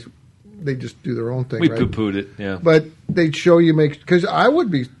 these guys, they just do their own thing. We right? poo-pooed it, yeah. But they'd show you, because I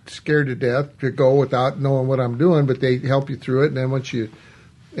would be scared to death to go without knowing what I'm doing, but they help you through it. And then once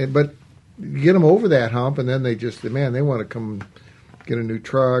but you get them over that hump, and then they want to come get a new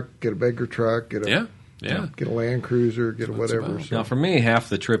truck, get a bigger truck, get a Land Cruiser, get a whatever. So. Now, for me, half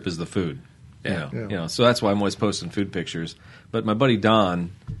the trip is the food. Yeah. So that's why I'm always posting food pictures. But my buddy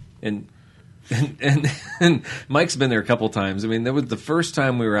Don and Mike's been there a couple times. I mean, that was the first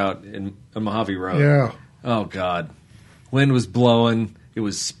time we were out on Mojave Road. Yeah. Oh God, wind was blowing. It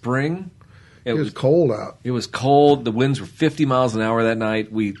was spring. It was cold out. It was cold. The winds were 50 miles an hour that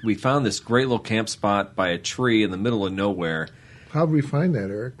night. We found this great little camp spot by a tree in the middle of nowhere. How did we find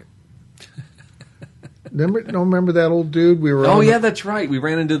that, Eric? Remember that old dude? We were. Oh yeah, that's right. We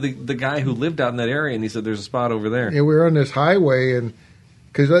ran into the guy who lived out in that area, and he said, "There's a spot over there." Yeah, we were on this highway, and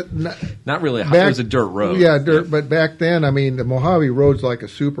because not really, it was a dirt road. Yeah, dirt. But back then, I mean, the Mojave Road's like a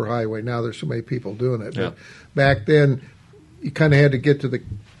super highway. Now there's so many people doing it. Yeah. But back then, you kind of had to get to the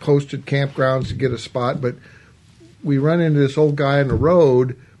posted campgrounds to get a spot. But we run into this old guy on the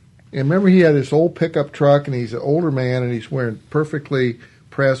road, and remember he had this old pickup truck, and he's an older man, and he's wearing perfectly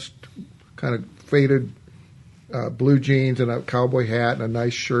pressed, kind of faded blue jeans and a cowboy hat and a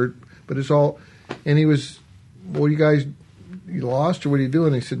nice shirt. But it's all, and he was, "Well, you guys, you lost or what are you doing?"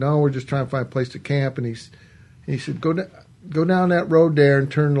 And he said, "No, we're just trying to find a place to camp." And he said, "Go down that road there and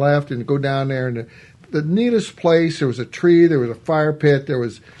turn left and go down there." And the neatest place, there was a tree, there was a fire pit,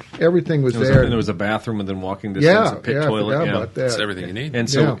 everything was there. And there was a bathroom within walking distance, a pit toilet. I forgot about that. That's everything you need. And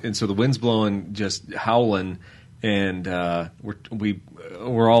so the wind's blowing, just howling, and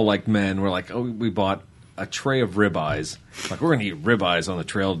we're all like men. We're like, oh, we bought a tray of ribeyes. Like, we're going to eat ribeyes on the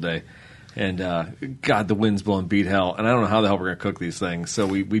trail today. And God, the wind's blowing beat hell, and I don't know how the hell we're going to cook these things. So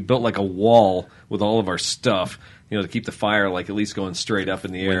we built like a wall with all of our stuff, to keep the fire like at least going straight up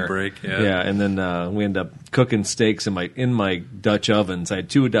in the air. Windbreak, yeah. Yeah, and then we ended up cooking steaks in my Dutch ovens. I had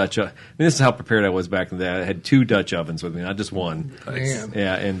two Dutch. This is how prepared I was back in the day. I had two Dutch ovens with me, not just one. Man.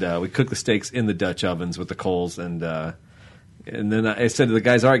 Yeah, and we cooked the steaks in the Dutch ovens with the coals, and then I said to the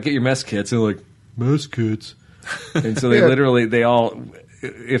guys, "All right, get your mess kits." And they're like, "Mess kits," and so they all.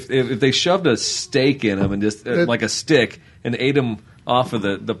 If they shoved a steak in them and just like a stick and ate them off of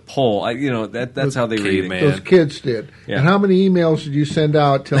the pole, that's how they were eating. Those kids did. Yeah. And how many emails did you send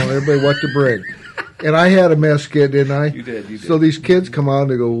out telling everybody what to bring? And I had a mess kit, didn't I? You did. So these kids come on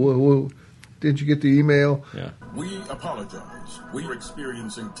and they go, whoa, didn't you get the email? Yeah. We apologize. We're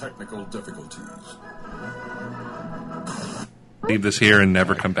experiencing technical difficulties. Leave this here and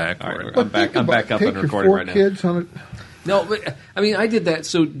never come back for it. I'm back up Take and your recording 4 right now. kids on it. No, but I mean, I did that.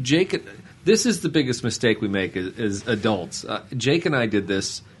 So Jake, this is the biggest mistake we make as adults. Jake and I did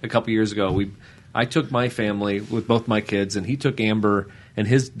this a couple years ago. I took my family with both my kids, and he took Amber and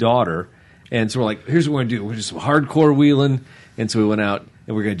his daughter. And so we're like, here's what we're going to do. We're just hardcore wheeling. And so we went out,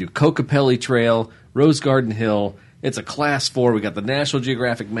 and we're going to do Kokopelli Trail, Rose Garden Hill. It's a class 4. We got the National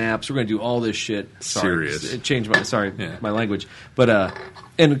Geographic maps. We're going to do all this shit. Serious. It changed my language. But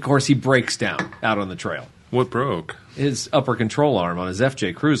and of course he breaks down out on the trail. What broke? His upper control arm on his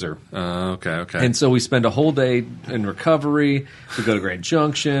FJ Cruiser. Okay. And so we spend a whole day in recovery. We go to Grand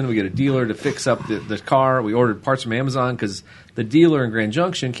Junction. We get a dealer to fix up the car. We ordered parts from Amazon because the dealer in Grand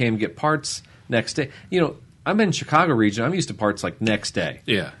Junction came to get parts next day. I'm in Chicago region. I'm used to parts like next day.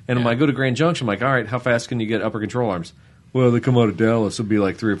 Yeah. And when I go to Grand Junction, I'm like, all right, how fast can you get upper control arms? Well, they come out of Dallas. It'll be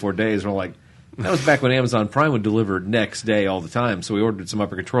like 3 or 4 days. And we're like, that was back when Amazon Prime would deliver next day all the time. So we ordered some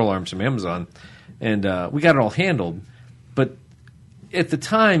upper control arms from Amazon. And we got it all handled. But at the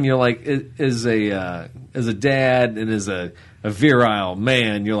time, you're like, as a dad and as a virile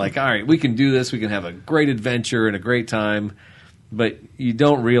man, you're like, all right, we can do this. We can have a great adventure and a great time. But you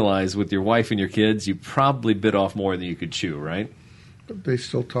don't realize with your wife and your kids, you probably bit off more than you could chew, right? They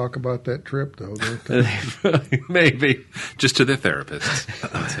still talk about that trip, though, don't they? Maybe. Just to their therapists.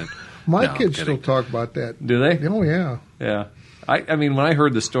 That's it. My No, I'm kids still kidding. talk about that. Do they? Oh, yeah. Yeah. I mean, when I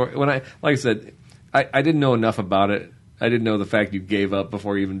heard the story, like I said, I didn't know enough about it. I didn't know the fact you gave up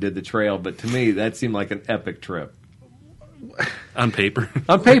before you even did the trail, but to me, that seemed like an epic trip. On paper.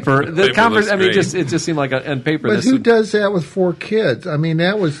 On paper, the Paper conference. looks I mean, great. it just seemed like on paper. But this who would- does that with 4 kids? I mean,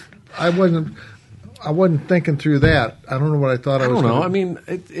 I wasn't thinking through that. I don't know what I thought I I was don't know. gonna- I mean,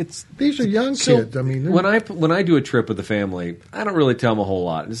 it's These are young so kids. I mean, when I do a trip with the family, I don't really tell them a whole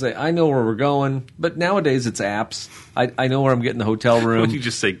lot. I say I know where we're going, but nowadays it's apps. I know where I'm getting the hotel room. Would you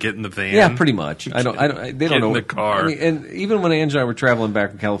just say get in the van? Yeah, pretty much. They don't Get know in the car. I mean, and even when Angie and I were traveling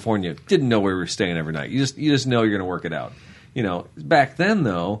back from California, didn't know where we were staying every night. You just know you're going to work it out. You know, back then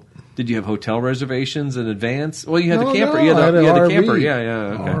though, did you have hotel reservations in advance? Well, you had the camper. No, you I had had the an RV. camper. Yeah.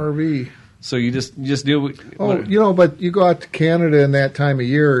 Okay. RV. So you just knew. Oh, but you go out to Canada in that time of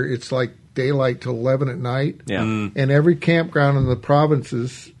year, it's like daylight till 11 at night. Yeah. And every campground in the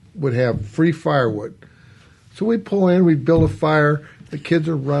provinces would have free firewood. So we'd pull in, we'd build a fire. The kids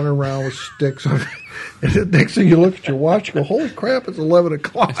are running around with sticks on it. And the next thing you look at your watch, you go, holy crap, it's 11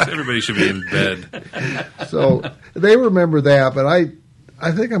 o'clock. Everybody should be in bed. So they remember that, but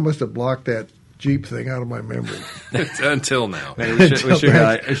I think I must have blocked that Jeep thing out of my memory. Until now. We should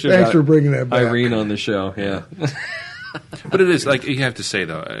Thanks got for bringing that back. Irene on the show. Yeah. But it is like you have to say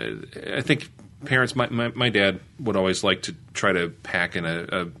though. I think parents. My dad would always like to try to pack in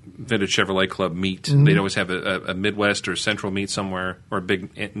a vintage Chevrolet Club meet. They'd always have a Midwest or Central meet somewhere or a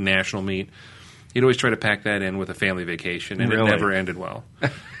big national meet. He'd always try to pack that in with a family vacation, and Really? it never ended well.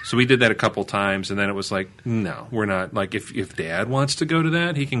 So we did that a couple times, and then it was like, no, we're not. Like if Dad wants to go to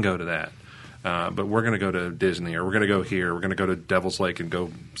that, he can go to that. But we're going to go to Disney, or we're going to go here. We're going to go to Devil's Lake and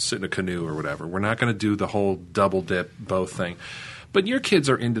go sit in a canoe or whatever. We're not going to do the whole double dip both thing. But your kids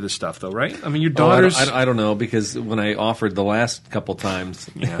are into this stuff, though, right? I mean, your daughters. I don't know, because when I offered the last couple times,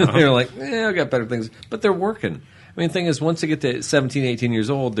 Yeah. they're like, I've got better things. But they're working. I mean, the thing is, once they get to 17, 18 years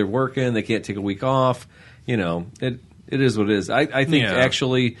old, they're working. They can't take a week off. You know, it is what it is. I think Yeah.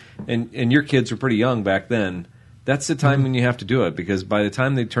 actually, and your kids were pretty young back then, that's the time when you have to do it, because by the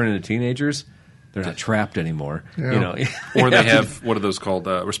time they turn into teenagers, they're not trapped anymore. Yeah. You know, or they have, what are those called?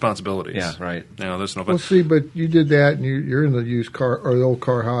 Responsibilities. Yeah, right. No, there's no. Well, see, but you did that, and you're in the used car or the old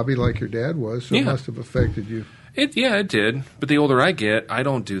car hobby like your dad was, so it Yeah. must have affected you. It did. But the older I get, I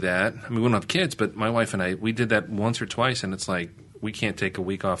don't do that. I mean, we don't have kids, but my wife and I, we did that once or twice, and it's like we can't take a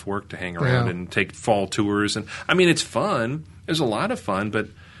week off work to hang around Yeah. and take fall tours. And I mean, it's fun. There's a lot of fun, but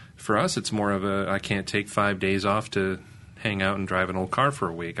for us, it's more of a I can't take 5 days off to hang out and drive an old car for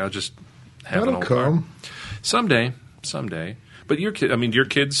a week. I'll just have an That'll old come. car. Someday. But your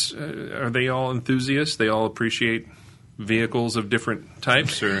kids, are they all enthusiasts? They all appreciate vehicles of different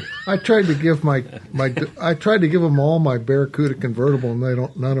types, or I tried to give I tried to give them all my Barracuda convertible, and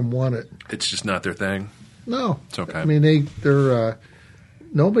none of them want it. it's just not their thing? No, It's okay. I mean they're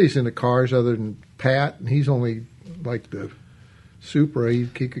nobody's into cars other than Pat, and he's only like the Supra. He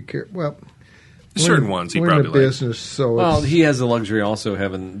could care. Well, Certain ones he we're in probably the likes. business, so well, it's, he has the luxury also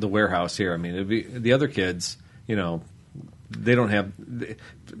having the warehouse here. I mean, it'd be, the other kids, you know, they don't have.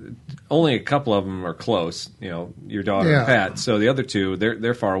 Only a couple of them are close. You know, your daughter Yeah. and Pat. So the other two,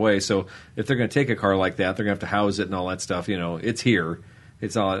 they're far away. So if they're going to take a car like that, they're going to have to house it and all that stuff. You know, it's here.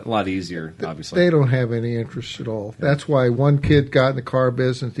 It's a lot easier, obviously. they don't have any interest at all. That's why one kid got in the car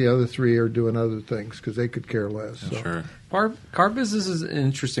business. The other three are doing other things because they could care less. So. Sure. Car business is an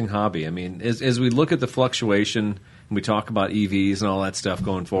interesting hobby. I mean, as we look at the fluctuation, and we talk about EVs and all that stuff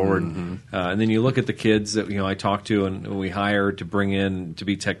going forward, and then you look at the kids that I talk to and we hire to bring in to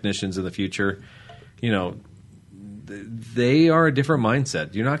be technicians in the future, they are a different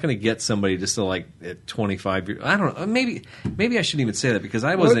mindset. You're not going to get somebody just to like at 25 years. I don't know. Maybe I shouldn't even say that because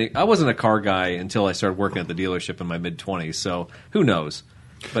I wasn't a car guy until I started working at the dealership in my mid 20s. So who knows?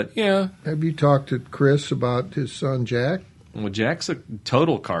 But Yeah. Have you talked to Chris about his son Jack? well, Jack's a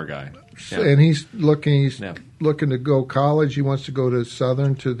total car guy. Yeah. And he's looking Yeah. to go college. He wants to go to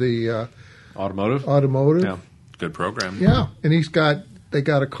Southern to the Automotive. automotive. Yeah. Good program. Yeah, and they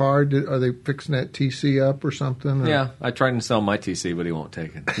got a car. Are they fixing that TC up or something? Or? Yeah, I tried to sell my TC, but he won't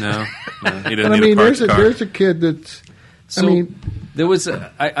take it. No, he But doesn't I need mean, a parts car. there's a kid that's. So I mean, there was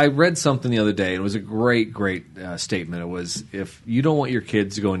I read something the other day. It was a great statement. It was, if you don't want your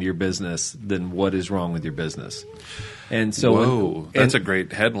kids to go into your business, then what is wrong with your business? And so, Whoa, that's a and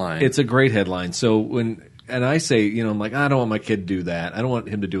great headline. it's a great headline. So and I say, I'm like, I don't want my kid to do that. I don't want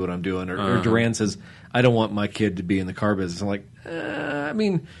him to do what I'm doing. Or Duran says, I don't want my kid to be in the car business. I'm like, I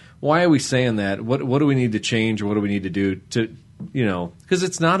mean, why are we saying that? What do we need to change, or what do we need to do because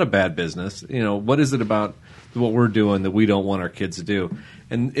it's not a bad business. What is it about what we're doing that we don't want our kids to do?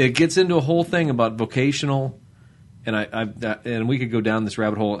 And it gets into a whole thing about vocational. And and we could go down this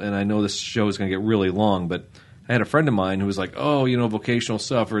rabbit hole, and I know this show is going to get really long, but I had a friend of mine who was like, vocational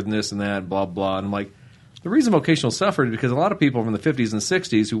suffered and this and that, blah, blah. And I'm like, the reason vocational suffered is because a lot of people from the 50s and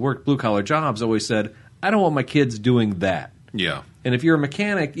 60s who worked blue-collar jobs always said, I don't want my kids doing that. Yeah. And if you're a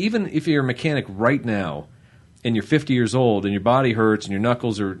mechanic, even if you're a mechanic right now, and you're 50 years old, and your body hurts, and your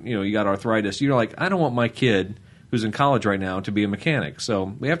knuckles are, you got arthritis, you're like, I don't want my kid who's in college right now to be a mechanic.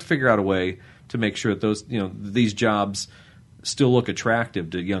 So we have to figure out a way to make sure that those, these jobs still look attractive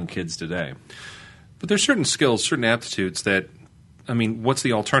to young kids today. But there's certain skills, certain aptitudes that, what's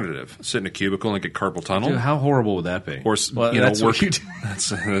the alternative? Sit in a cubicle and get carpal tunnel? Dude, how horrible would that be? Or, that's work. What you do.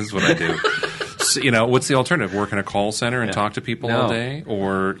 That's what I do. So, what's the alternative? Work in a call center and talk to people all day?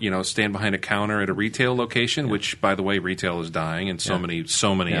 Or, stand behind a counter at a retail location, which, by the way, retail is dying in so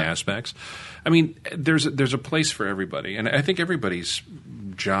many aspects. There's a place for everybody. And I think everybody's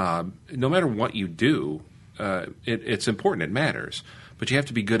job, no matter what you do, it's important. It matters. But you have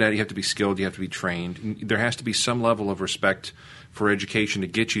to be good at it. You have to be skilled. You have to be trained. There has to be some level of respect for education to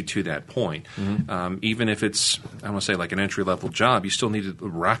get you to that point. Mm-hmm. Even if it's, I want to say, like an entry-level job, you still need to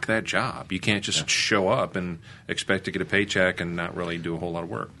rock that job. You can't just show up and expect to get a paycheck and not really do a whole lot of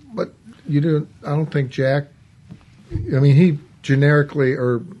work. But I don't think Jack, he generically,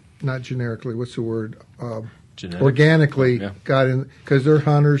 or not generically, what's the word? Organically got in, because they're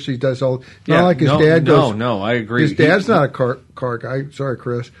hunters. He does all. Not like his dad does. No, I agree. His dad's not a car guy. Sorry,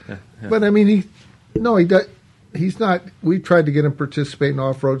 Chris. But he does. He's not. We've tried to get him to participate in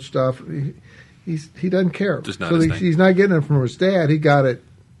off-road stuff. He doesn't care. Just not so he's not getting it from his dad. He got it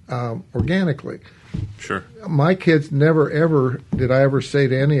organically. Sure. My kids never ever did I ever say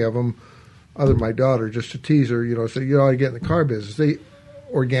to any of them, other than my daughter, just to tease her, say you ought to get in the car business. They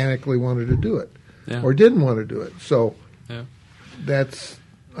organically wanted to do it. Yeah. Or didn't want to do it. So that's,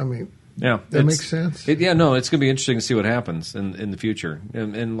 that makes sense. It's going to be interesting to see what happens in the future.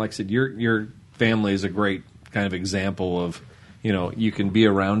 And like I said, your family is a great kind of example of, you can be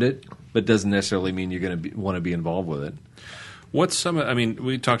around it, but doesn't necessarily mean you're going to want to be involved with it. What's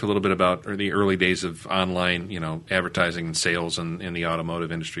we talked a little bit about the early days of online, advertising and sales in the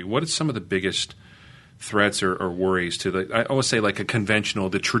automotive industry. What is some of the biggest threats or worries to I always say like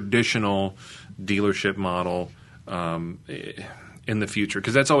the traditional dealership model in the future?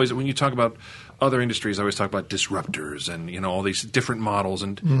 Because that's always, when you talk about other industries, I always talk about disruptors and, all these different models.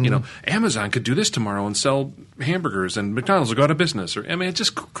 And, Amazon could do this tomorrow and sell hamburgers, and McDonald's will go out of business. It's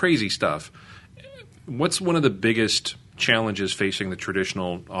just crazy stuff. What's one of the biggest challenges facing the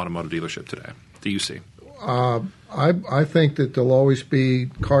traditional automotive dealership today, do you see? I think that there'll always be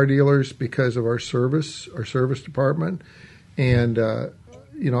car dealers because of our service department. And,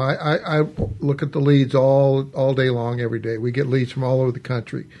 I look at the leads all day long, every day. We get leads from all over the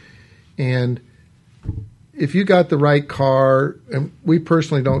country. And if you got the right car, and we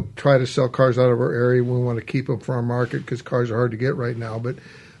personally don't try to sell cars out of our area. We want to keep them for our market because cars are hard to get right now. But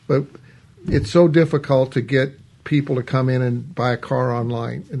it's so difficult to get people to come in and buy a car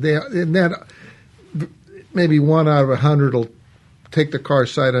online. Maybe 1 out of 100 will take the car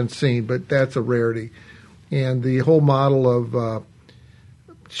sight unseen, but that's a rarity. And the whole model of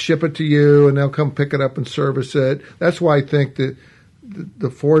ship it to you and they'll come pick it up and service it. That's why I think that the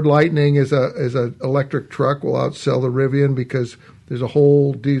Ford Lightning is a electric truck will outsell the Rivian, because there's a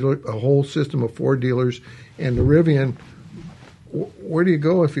whole system of Ford dealers, and the Rivian. Where do you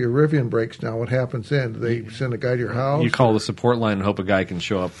go if your Rivian breaks down? What happens then? Do they send a guy to your house? You call the support line and hope a guy can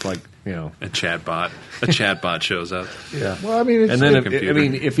show up, a chatbot. A chatbot shows up. Yeah. Well,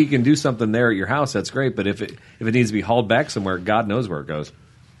 if he can do something there at your house, that's great. But if it needs to be hauled back somewhere, God knows where it goes.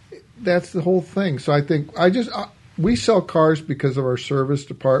 That's the whole thing. So I think we sell cars because of our service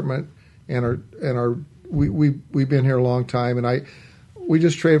department and we've been here a long time, and we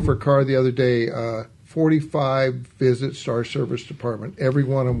just traded for a car the other day. 45 visits to our service department. Every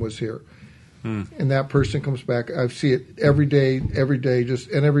one of them was here. And that person comes back. I see it every day, just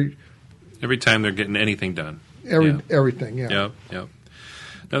and every time they're getting anything done. Everything, yeah. Yep.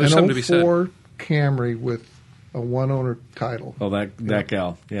 Now there's something to be said. Ford Camry with a one-owner title. Oh, that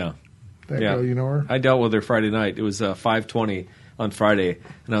gal, yeah. That girl, you know her? I dealt with her Friday night. It was 5:20 on Friday,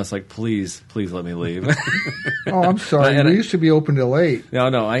 and I was like, please let me leave. Oh, I'm sorry. We used to be open till 8.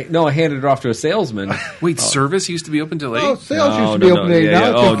 No, I handed it off to a salesman. Wait, service used to be open till 8? Oh, sales used to be open till 8.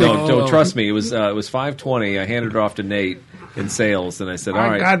 No, trust me. It was 5:20. I handed it off to Nate in sales, and I said, all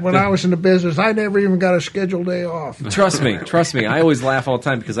right. God, when I was in the business, I never even got a scheduled day off. Trust me. I always laugh all the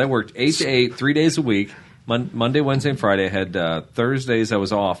time because I worked 8 to 8, 3 days a week. Monday, Wednesday, and Friday. I had Thursdays I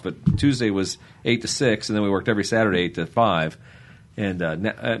was off, but Tuesday was 8 to 6, and then we worked every Saturday 8 to 5. And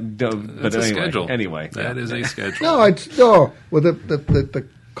That's a schedule. Anyway, that is a schedule. No. With the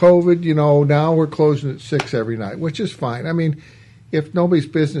COVID, now we're closing at 6 every night, which is fine. I mean, if nobody's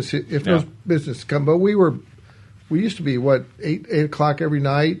business, no business come, but we used to be 8 o'clock every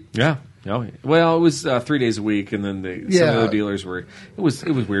night. Yeah. Oh, well, it was 3 days a week, and then some of the dealers were. It was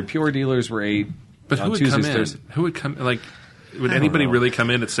weird. Pure dealers were 8. But who would Tuesdays, come in? Thursdays. Who would come like? Would anybody really come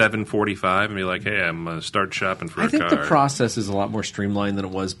in at 7:45 and be like, "Hey, I'm going to start shopping for a car"? I think the process is a lot more streamlined than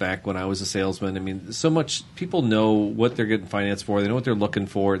it was back when I was a salesman. I mean, so much people know what they're getting financed for. They know what they're looking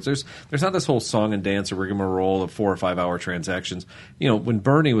for. There's not this whole song and dance or rigmarole of 4 or 5 hour transactions. When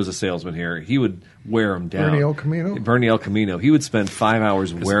Bernie was a salesman here, he would wear them down. Bernie El Camino. He would spend 5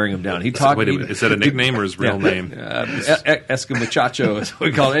 hours wearing them down. He talked. Wait a minute, is that a nickname or his real name? Escamachacho is what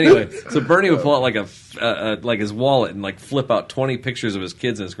we call it. Anyway, so Bernie would pull out like his wallet and like flip out 20 pictures of his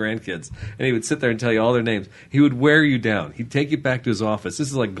kids and his grandkids, and he would sit there and tell you all their names. He would wear you down. He'd take you back to his office. This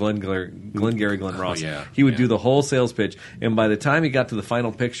is like Glengarry Glen Ross. He would do the whole sales pitch, and by the time he got to the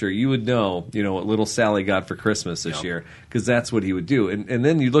final picture, you would know, what little Sally got for Christmas this year, because that's what he would do. And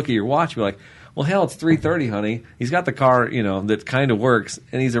then you look at your watch and be like, well, hell, it's 3:30, honey. He's got the car, that kind of works,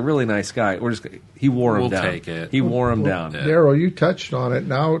 and he's a really nice guy. He wore him down. We'll take it. He wore him down. Daryl, you touched on it.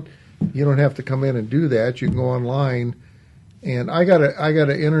 Now you don't have to come in and do that. You can go online, and I got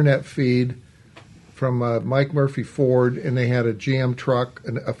an internet feed from Mike Murphy Ford, and they had a GM truck,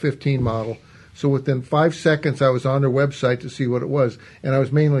 a 15 model. So within 5 seconds, I was on their website to see what it was, and I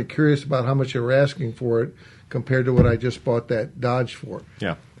was mainly curious about how much they were asking for it compared to what I just bought that Dodge for.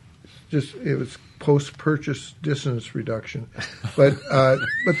 Yeah. It was post-purchase dissonance reduction, but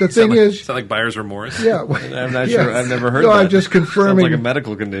the thing is, sound like buyer's remorse. Yeah, I'm not sure. I've never heard. No, that. I'm just confirming. Sounds like a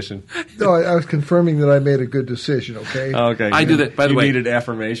medical condition. No, I was confirming that I made a good decision. Okay. Okay. I do that. By the way, you needed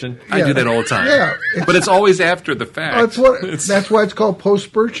affirmation. I do that all the time. Yeah, but it's always after the fact. That's why it's called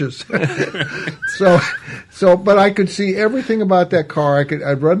post-purchase. But I could see everything about that car.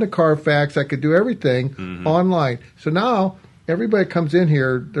 I'd run the Carfax. I could do everything online. So now. Everybody comes in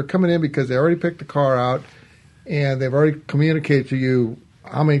here, they're coming in because they already picked the car out and they've already communicated to you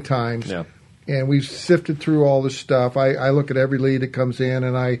how many times. Yeah. And we've sifted through all this stuff. I look at every lead that comes in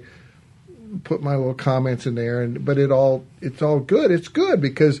and I put my little comments in there. But it's all good. It's good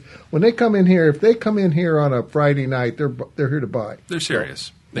because when they come in here, if they come in here on a Friday night, they're here to buy. They're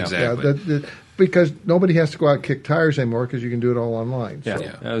serious. So, exactly. Yeah, because nobody has to go out and kick tires anymore because you can do it all online. Yeah,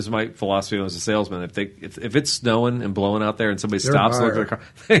 So. that was my philosophy when I was a salesman. If it's snowing and blowing out there and somebody stops to look at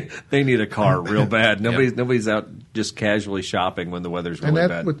their car, they need a car real bad. Nobody's out just casually shopping when the weather's really and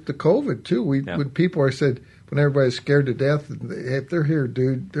bad. With the COVID too, when people are said when everybody's scared to death, if they're here,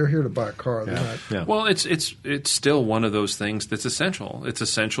 dude, they're here to buy a car. They're not. Yeah. Well, it's still one of those things that's essential. It's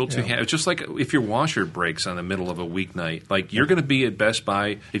essential to have. Just like if your washer breaks on the middle of a weeknight, like you're going to be at Best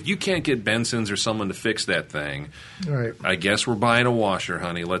Buy. If you can't get Benson's or someone to fix that thing, Right. I guess we're buying a washer,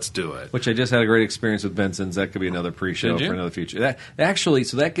 honey. Let's do it. Which I just had a great experience with Benson's. That could be another pre-show for another future.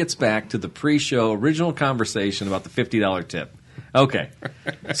 So that gets back to the pre-show original conversation about the $50 tip. Okay,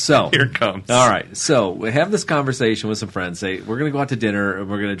 so Here it comes. All right, so we have this conversation with some friends. Say we're going to go out to dinner and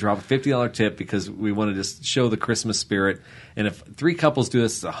we're going to drop a $50 tip because we want to just show the Christmas spirit. And if 3 couples do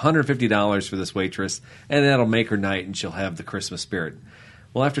this, it's $150 for this waitress, and that'll make her night, and she'll have the Christmas spirit.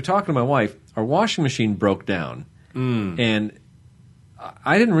 Well, after talking to my wife, our washing machine broke down, and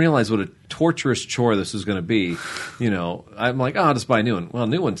I didn't realize what a torturous chore this was going to be. I'm like, I'll just buy a new one. Well, a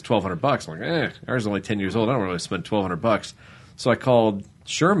new one's $1,200. I'm like, ours is only 10 years old. I don't really spend $1,200. So I called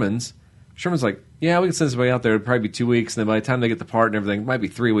Sherman's. Sherman's like, yeah, we can send somebody out there. It'll probably be 2 weeks. And then by the time they get the part and everything, it might be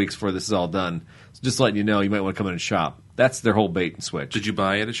 3 weeks before this is all done. So just letting you know, you might want to come in and shop. That's their whole bait and switch. Did you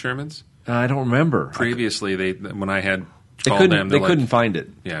buy it at Sherman's? I don't remember. Previously, when I had They called them, they couldn't find it.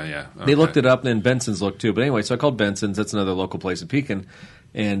 Yeah. Okay. They looked it up, and then Benson's looked too. But anyway, so I called Benson's. That's another local place in Pekin.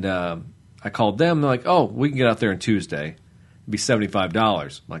 And I called them. They're like, oh, we can get out there on Tuesday. It'd be $75.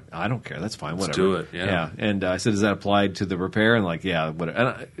 I'm like, I don't care. That's fine. Whatever. Let's do it. Yeah. And I said, is that applied to the repair? And like, yeah,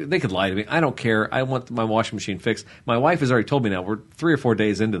 whatever. And they could lie to me. I don't care. I want my washing machine fixed. My wife has already told me now. We're 3 or 4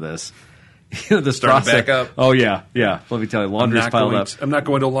 days into this. This Starting process. back up. Oh yeah. Let me tell you, laundry's piled up. I'm not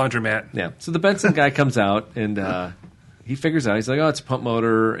going to a laundromat. Yeah. So the Benson guy comes out and he figures out. He's like, "Oh, it's a pump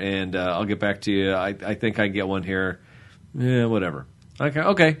motor, and I'll get back to you. I think I can get one here. Yeah, whatever."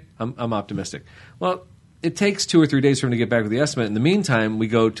 Okay. I'm optimistic. Well, it takes 2 or 3 days for him to get back with the estimate. In the meantime, we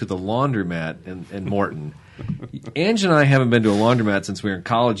go to the laundromat in Morton. Ange and I haven't been to a laundromat since we were in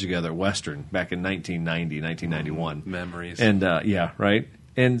college together at Western back in 1990, 1991. Memories. And yeah, right.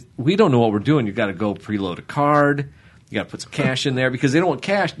 and we don't know what we're doing. You got to go preload a card. You got to put some cash in there because they don't want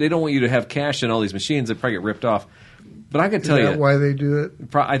cash. They don't want you to have cash in all these machines. They probably get ripped off. But I can tell Is that you, why they do it?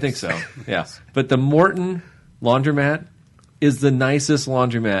 I think so. Yeah. But the Morton laundromat is the nicest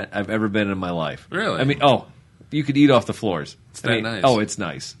laundromat I've ever been in my life. Really? I mean, you could eat off the floors. It's that nice. Oh, it's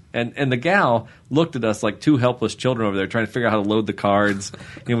nice. And the gal looked at us like two helpless children over there trying to figure out how to load the cards.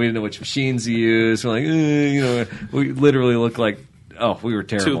 We didn't know which machines to use. We're like, we literally looked like, we were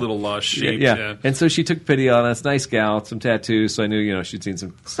terrible. Two little lost sheep. Yeah. And so she took pity on us. Nice gal, some tattoos. So I knew, she'd seen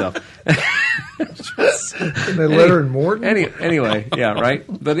some stuff. And they let her in Morton? Anyway, yeah, right?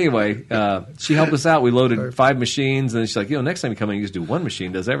 But anyway, she helped us out. We loaded 5 machines. And she's like, next time you come in, you just do one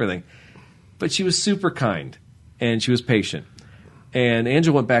machine, does everything. But she was super kind. And she was patient. And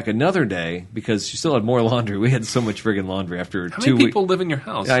Angela went back another day because she still had more laundry. We had so much friggin' laundry after 2 weeks. How many people live in your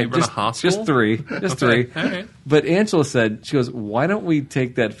house? You run a hospital? Just 3. Just 3. All right. But Angela said, she goes, why don't we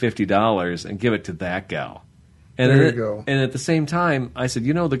take that $50 and give it to that gal? And There you go. And at the same time, I said,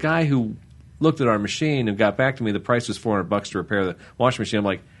 the guy who looked at our machine and got back to me, the price was $400 to repair the washing machine. I'm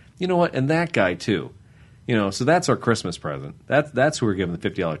like, you know what? And that guy too. So that's our Christmas present. That's who we're giving the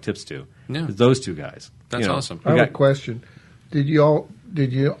 $50 tips to. Yeah. Those 2 guys. That's awesome. I have a question. Did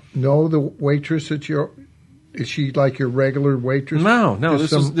you know the waitress is she like your regular waitress? No.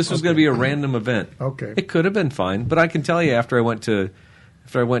 Just This was going to be a random event. Okay. It could have been fine, but I can tell you after I went to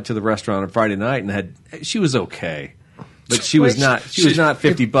the restaurant on Friday night and she was okay. But she was not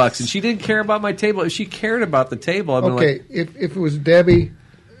 $50, and she didn't care about my table. If she cared about the table, I'd been like, if it was Debbie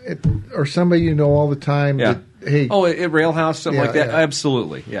or somebody you know all the time, yeah. hey, at Rail House, something like that. Yeah.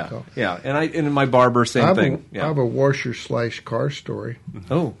 Absolutely, yeah, So- yeah. And my barber, same thing. I have a washer/car story.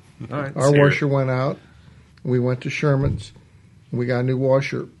 Oh, all right. Our washer went out. We went to Sherman's. We got a new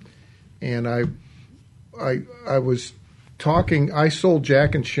washer, and I was talking. I sold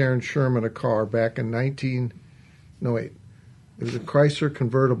Jack and Sharon Sherman a car back in 1908. It was a Chrysler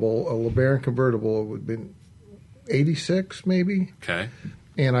convertible, a LeBaron convertible. It would have been 86 maybe. Okay.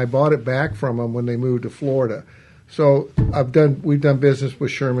 And I bought it back from them when they moved to Florida. So we've done business with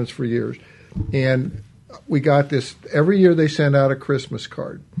Sherman's for years, and we got this every year. They send out a Christmas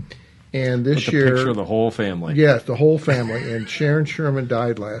card, and this With the year, picture of the whole family. yes, the whole family. And Sharon Sherman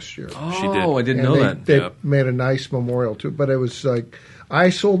died last year. Oh, She did. I didn't And know they, that. They Yep. made a nice memorial to it, but it was like I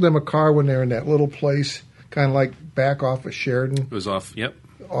sold them a car when they were in that little place, kind of like back off of Sheridan, It was off. Yep.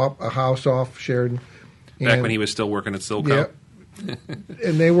 off a house off Sheridan. Back when he was still working at Silco. Yeah.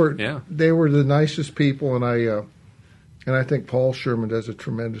 And they were Yeah. they were the nicest people, and I think Paul Sherman does a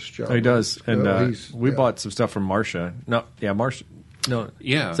tremendous job. He does, and we yeah. bought some stuff from Marcia. No, yeah, Marcia. No,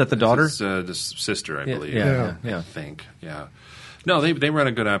 Yeah. is that the daughter? It's the sister, I believe. Yeah. I think. Yeah. No, they run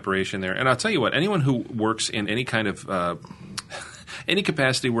a good operation there. And I'll tell you what, anyone who works in any kind of any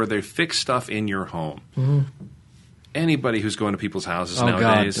capacity where they fix stuff in your home, anybody who's going to people's houses Oh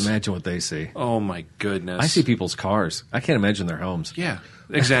nowadays, God! Imagine what they see. oh my goodness. I see people's cars. I can't imagine their homes. Yeah,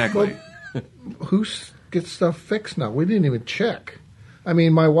 exactly. Who gets stuff fixed now? We didn't even check. I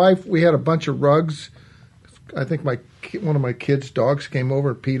mean, my wife, we had a bunch of rugs. I think one of my kids' dogs came over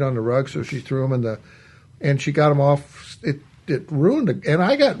and peed on the rug, so she threw them and she got them off. It ruined it. And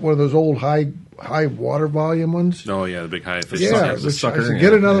I got one of those old high water volume ones. Oh yeah, the big high efficiency. Yeah, the which sucker, I said, yeah.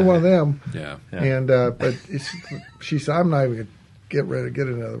 get another one of them. Yeah. And but she said, I'm not even going to get ready to get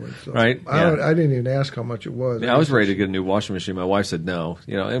another one. So Right, I didn't even ask how much it was. Yeah, I was ready to get a new washing machine. My wife said no.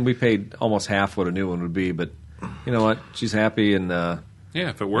 And we paid almost half what a new one would be. But you know what? She's happy, and Yeah,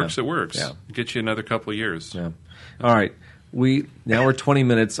 if it works, it works. Yeah. Get you another couple of years. yeah. All right. Now we're 20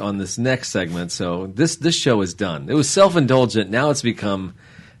 minutes on this next segment, so this show is done. It was self-indulgent. Now it's become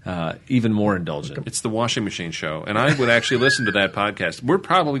even more indulgent. It's the washing machine show, and I would actually listen to that podcast. We're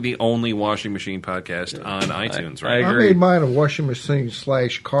probably the only washing machine podcast on iTunes, right? I I agree. made mine a washing machine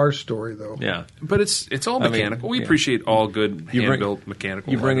 / car story though. Yeah. But it's all I mean, mechanical. We yeah. appreciate all good You bring- hand-built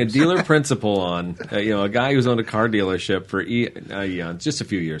mechanical. You bring a items. dealer principal on, a guy who's owned a car dealership for just a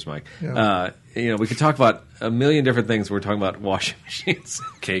few years, Mike. Yeah. We could talk about a million different things. We're talking about washing machines.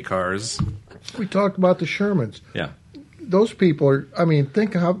 K cars. We talked about the Shermans. Yeah. Those people are,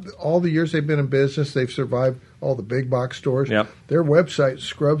 think how all the years they've been in business, they've survived all the big box stores. Yep. Their website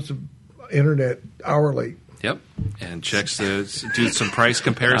scrubs the internet hourly. Yep, and checks do some price God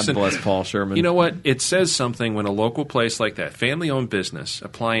comparison. bless Paul Sherman. You know what? It says something when a local place like that, family-owned business,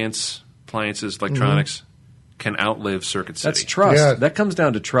 appliances, electronics, can outlive Circuit City. That's trust. Yeah. That comes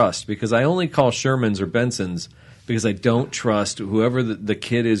down to trust because I only call Sherman's or Benson's because I don't trust whoever the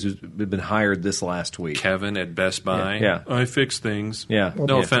kid is who's been hired this last week. Kevin at Best Buy. Yeah. I fix things. Yeah.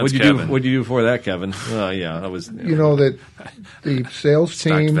 No offense, What'd you Kevin. What'd you do before that, Kevin? Yeah, that was. You know that the sales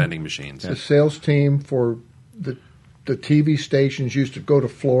Stocked team, vending machines. the sales team for the TV stations used to go to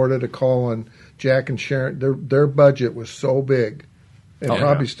Florida to call on Jack and Sharon. Their budget was so big, and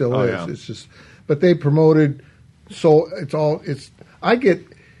probably still is. yeah. It's just, but they promoted. So I get.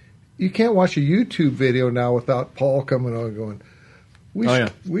 You can't watch a YouTube video now without Paul coming on and going, we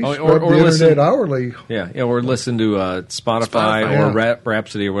scrub the internet hourly. Yeah, or listen to Spotify Spotify, or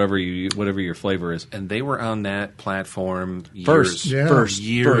Rhapsody or whatever your flavor is. And they were on that platform First, years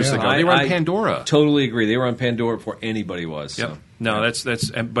yeah. ago. They were on Pandora. Totally agree. They were on Pandora before anybody was. Yep. So. No, that's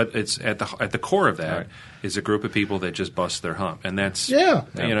but it's at the core of that is a group of people that just bust their hump, and that's you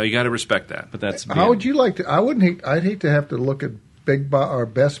got to respect that. But that's How would you like to? I'd hate to have to look at Big Buy or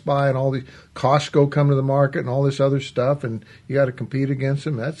Best Buy and all these Costco come to the market and all this other stuff, and you got to compete against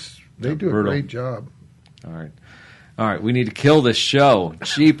them. They do a great job. All right. We need to kill this show.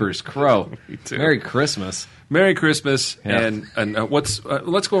 Jeepers crow. Me too. Merry Christmas. Merry Christmas, Yeah. and what's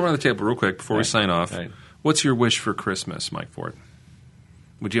let's go around the table real quick before we sign off. Right. What's your wish for Christmas, Mike Ford?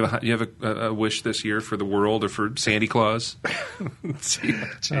 Would you have a wish this year for the world or for Santa Claus?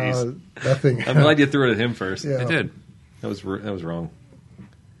 Jeez. Nothing. I'm glad you threw it at him first. Yeah. I did. That was wrong.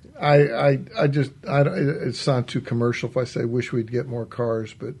 It sounds too commercial if I say wish we'd get more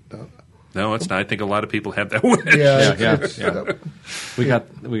cars, but No, it's not. I think a lot of people have that wish. yeah. We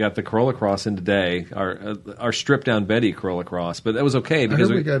got the Corolla Cross in today. Our stripped down Betty Corolla Cross, but that was okay I because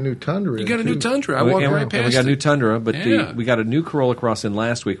heard we got a new Tundra. You got a new Tundra. I and walked we- right and past we got a new it. Tundra, but Yeah. we got a new Corolla Cross in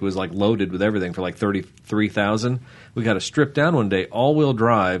last week. It was like loaded with everything for like $33,000. We got a stripped down one day, all wheel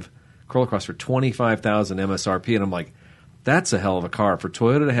drive Corolla Cross for $25,000 MSRP, and I'm like, that's a hell of a car for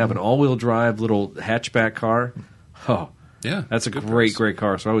Toyota to have an all wheel drive little hatchback car. Oh, Yeah, that's a good great price.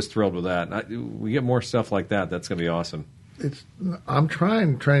 car. So I was thrilled with that. We get more stuff like that. That's going to be awesome. I'm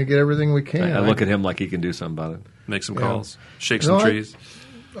trying to get everything we can. I look at him like he can do something about it. Make some Yeah. calls. Shake some trees.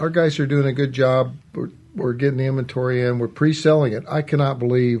 Our guys are doing a good job. We're getting the inventory in. We're pre-selling it. I cannot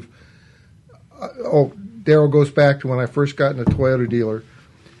believe. Daryl goes back to when I first got in a Toyota dealer.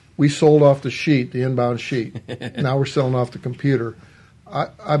 We sold off the sheet, the inbound sheet. Now we're selling off the computer.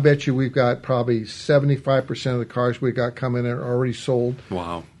 I bet you we've got probably 75% of the cars we got coming in are already sold.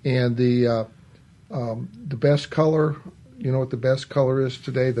 Wow. And the best color, you know what the best color is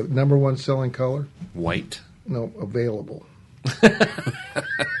today? The number one selling color? White. No, available.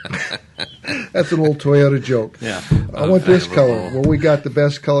 That's an old Toyota joke. Yeah. I want this color. Well, we got the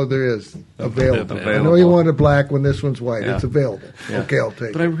best color there is. Available. I know you wanted black when this one's white. Yeah. It's available. Yeah. Okay, I'll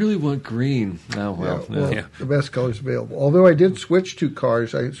take But it. I really want green. Oh, well. Yeah, well, Yeah. the best color is available. Although I did switch 2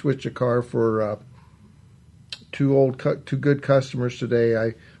 cars. I switched a car for two good customers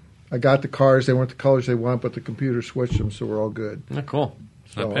today. I got the cars. They weren't the colors they want, but the computer switched them, so we're all good. Oh, cool.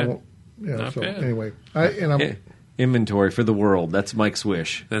 So Not bad. I won't, Not bad. anyway, Inventory for the world. That's Mike's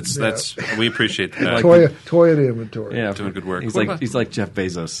wish. That's we appreciate that. Toyota inventory. Yeah, Doing good work. He's What like about- he's like Jeff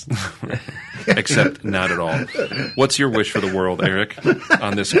Bezos. Except not at all. What's your wish for the world, Eric,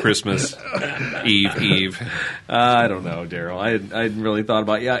 on this Christmas Eve? I don't know, Daryl. I hadn't really thought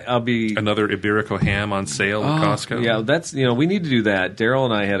about it. Yeah, I'll be. Another Iberico ham on sale at Costco? Yeah, that's we need to do that. Daryl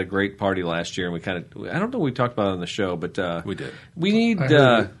and I had a great party last year, and we I don't know what we talked about it on the show, but We did. We need I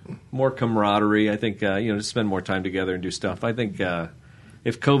heard more camaraderie. I think to spend more time together and do stuff. I think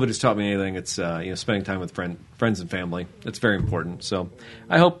if COVID has taught me anything, it's spending time with friends and family. It's very important. So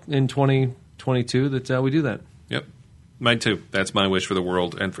I hope in 2022 that we do that. Yep. Mine too. That's my wish for the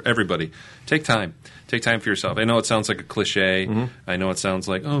world and for everybody. Take time. Take time for yourself. I know it sounds like a cliche. Mm-hmm. I know it sounds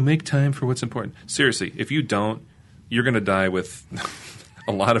like, make time for what's important. Seriously, if you don't, you're going to die with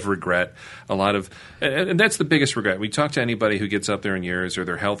a lot of regret, and that's the biggest regret. We talk to anybody who gets up there in years or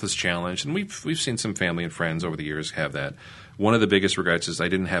their health is challenged, and we've seen some family and friends over the years have that. One of the biggest regrets is I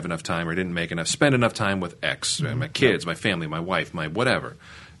didn't have enough time or I didn't spend enough time with X, my kids, my family, my wife, my whatever.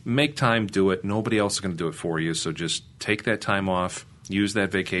 Make time, do it. Nobody else is going to do it for you. So just take that time off. Use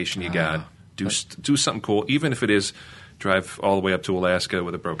that vacation you got. Do something cool, even if it is drive all the way up to Alaska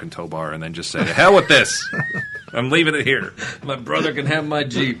with a broken tow bar, and then just say, "To hell with this! I'm leaving it here." My brother can have my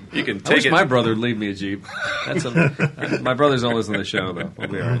Jeep. You can I take wish it. my brother would leave me a Jeep. My brothers don't listen to the show, though. We'll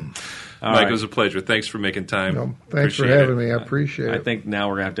be all right. All Mike, right. it was a pleasure. Thanks for making time. Thanks for Appreciate having it. me. I appreciate it. I think now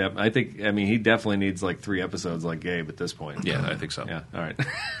we're going to have. He definitely needs like 3 episodes like Gabe at this point. Yeah, I think so. Yeah. All right.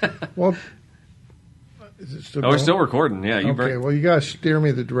 Well, is it still Oh, we're going? still recording. Yeah. You Okay, well, you guys steer me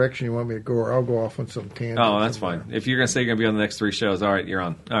the direction you want me to go, or I'll go off on some tangent. Oh, that's fine. If you're going to say you're going to be on the next 3 shows, all right, you're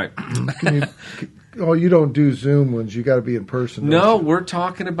on. All right. Can you, Oh, you don't do Zoom ones. You got to be in person. No, don't you? we're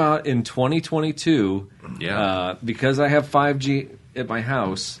talking about in 2022. Yeah. Because I have 5G at my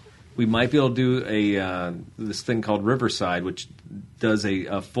house, we might be able to do a this thing called Riverside, which does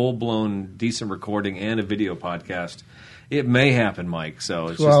a full blown decent recording and a video podcast. It may happen, Mike. So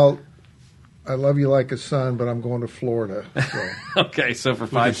it's Well, I love you like a son, but I'm going to Florida. So. just okay. So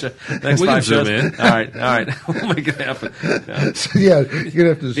for next we can 5 zoom shows, in. all right, we'll make it happen. Yeah. So, yeah, you're going to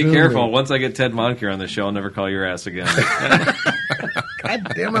have to Be Zoom careful. me. Once I get Ted Moncure on the show, I'll never call your ass again.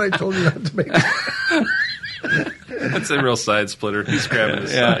 God damn it, I told you not to make it. That's a real side splitter. He's grabbing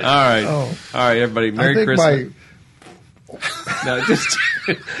his Yeah. side. All right. Oh. All right, everybody. I Merry think Christmas. No, just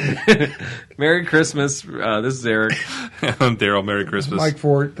Merry Christmas. This is Eric, I'm Daryl. Merry Christmas. Mike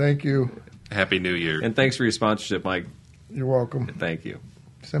Fort, thank you. Happy New Year. and thanks for your sponsorship, Mike. You're welcome. Thank you.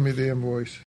 Send me the invoice.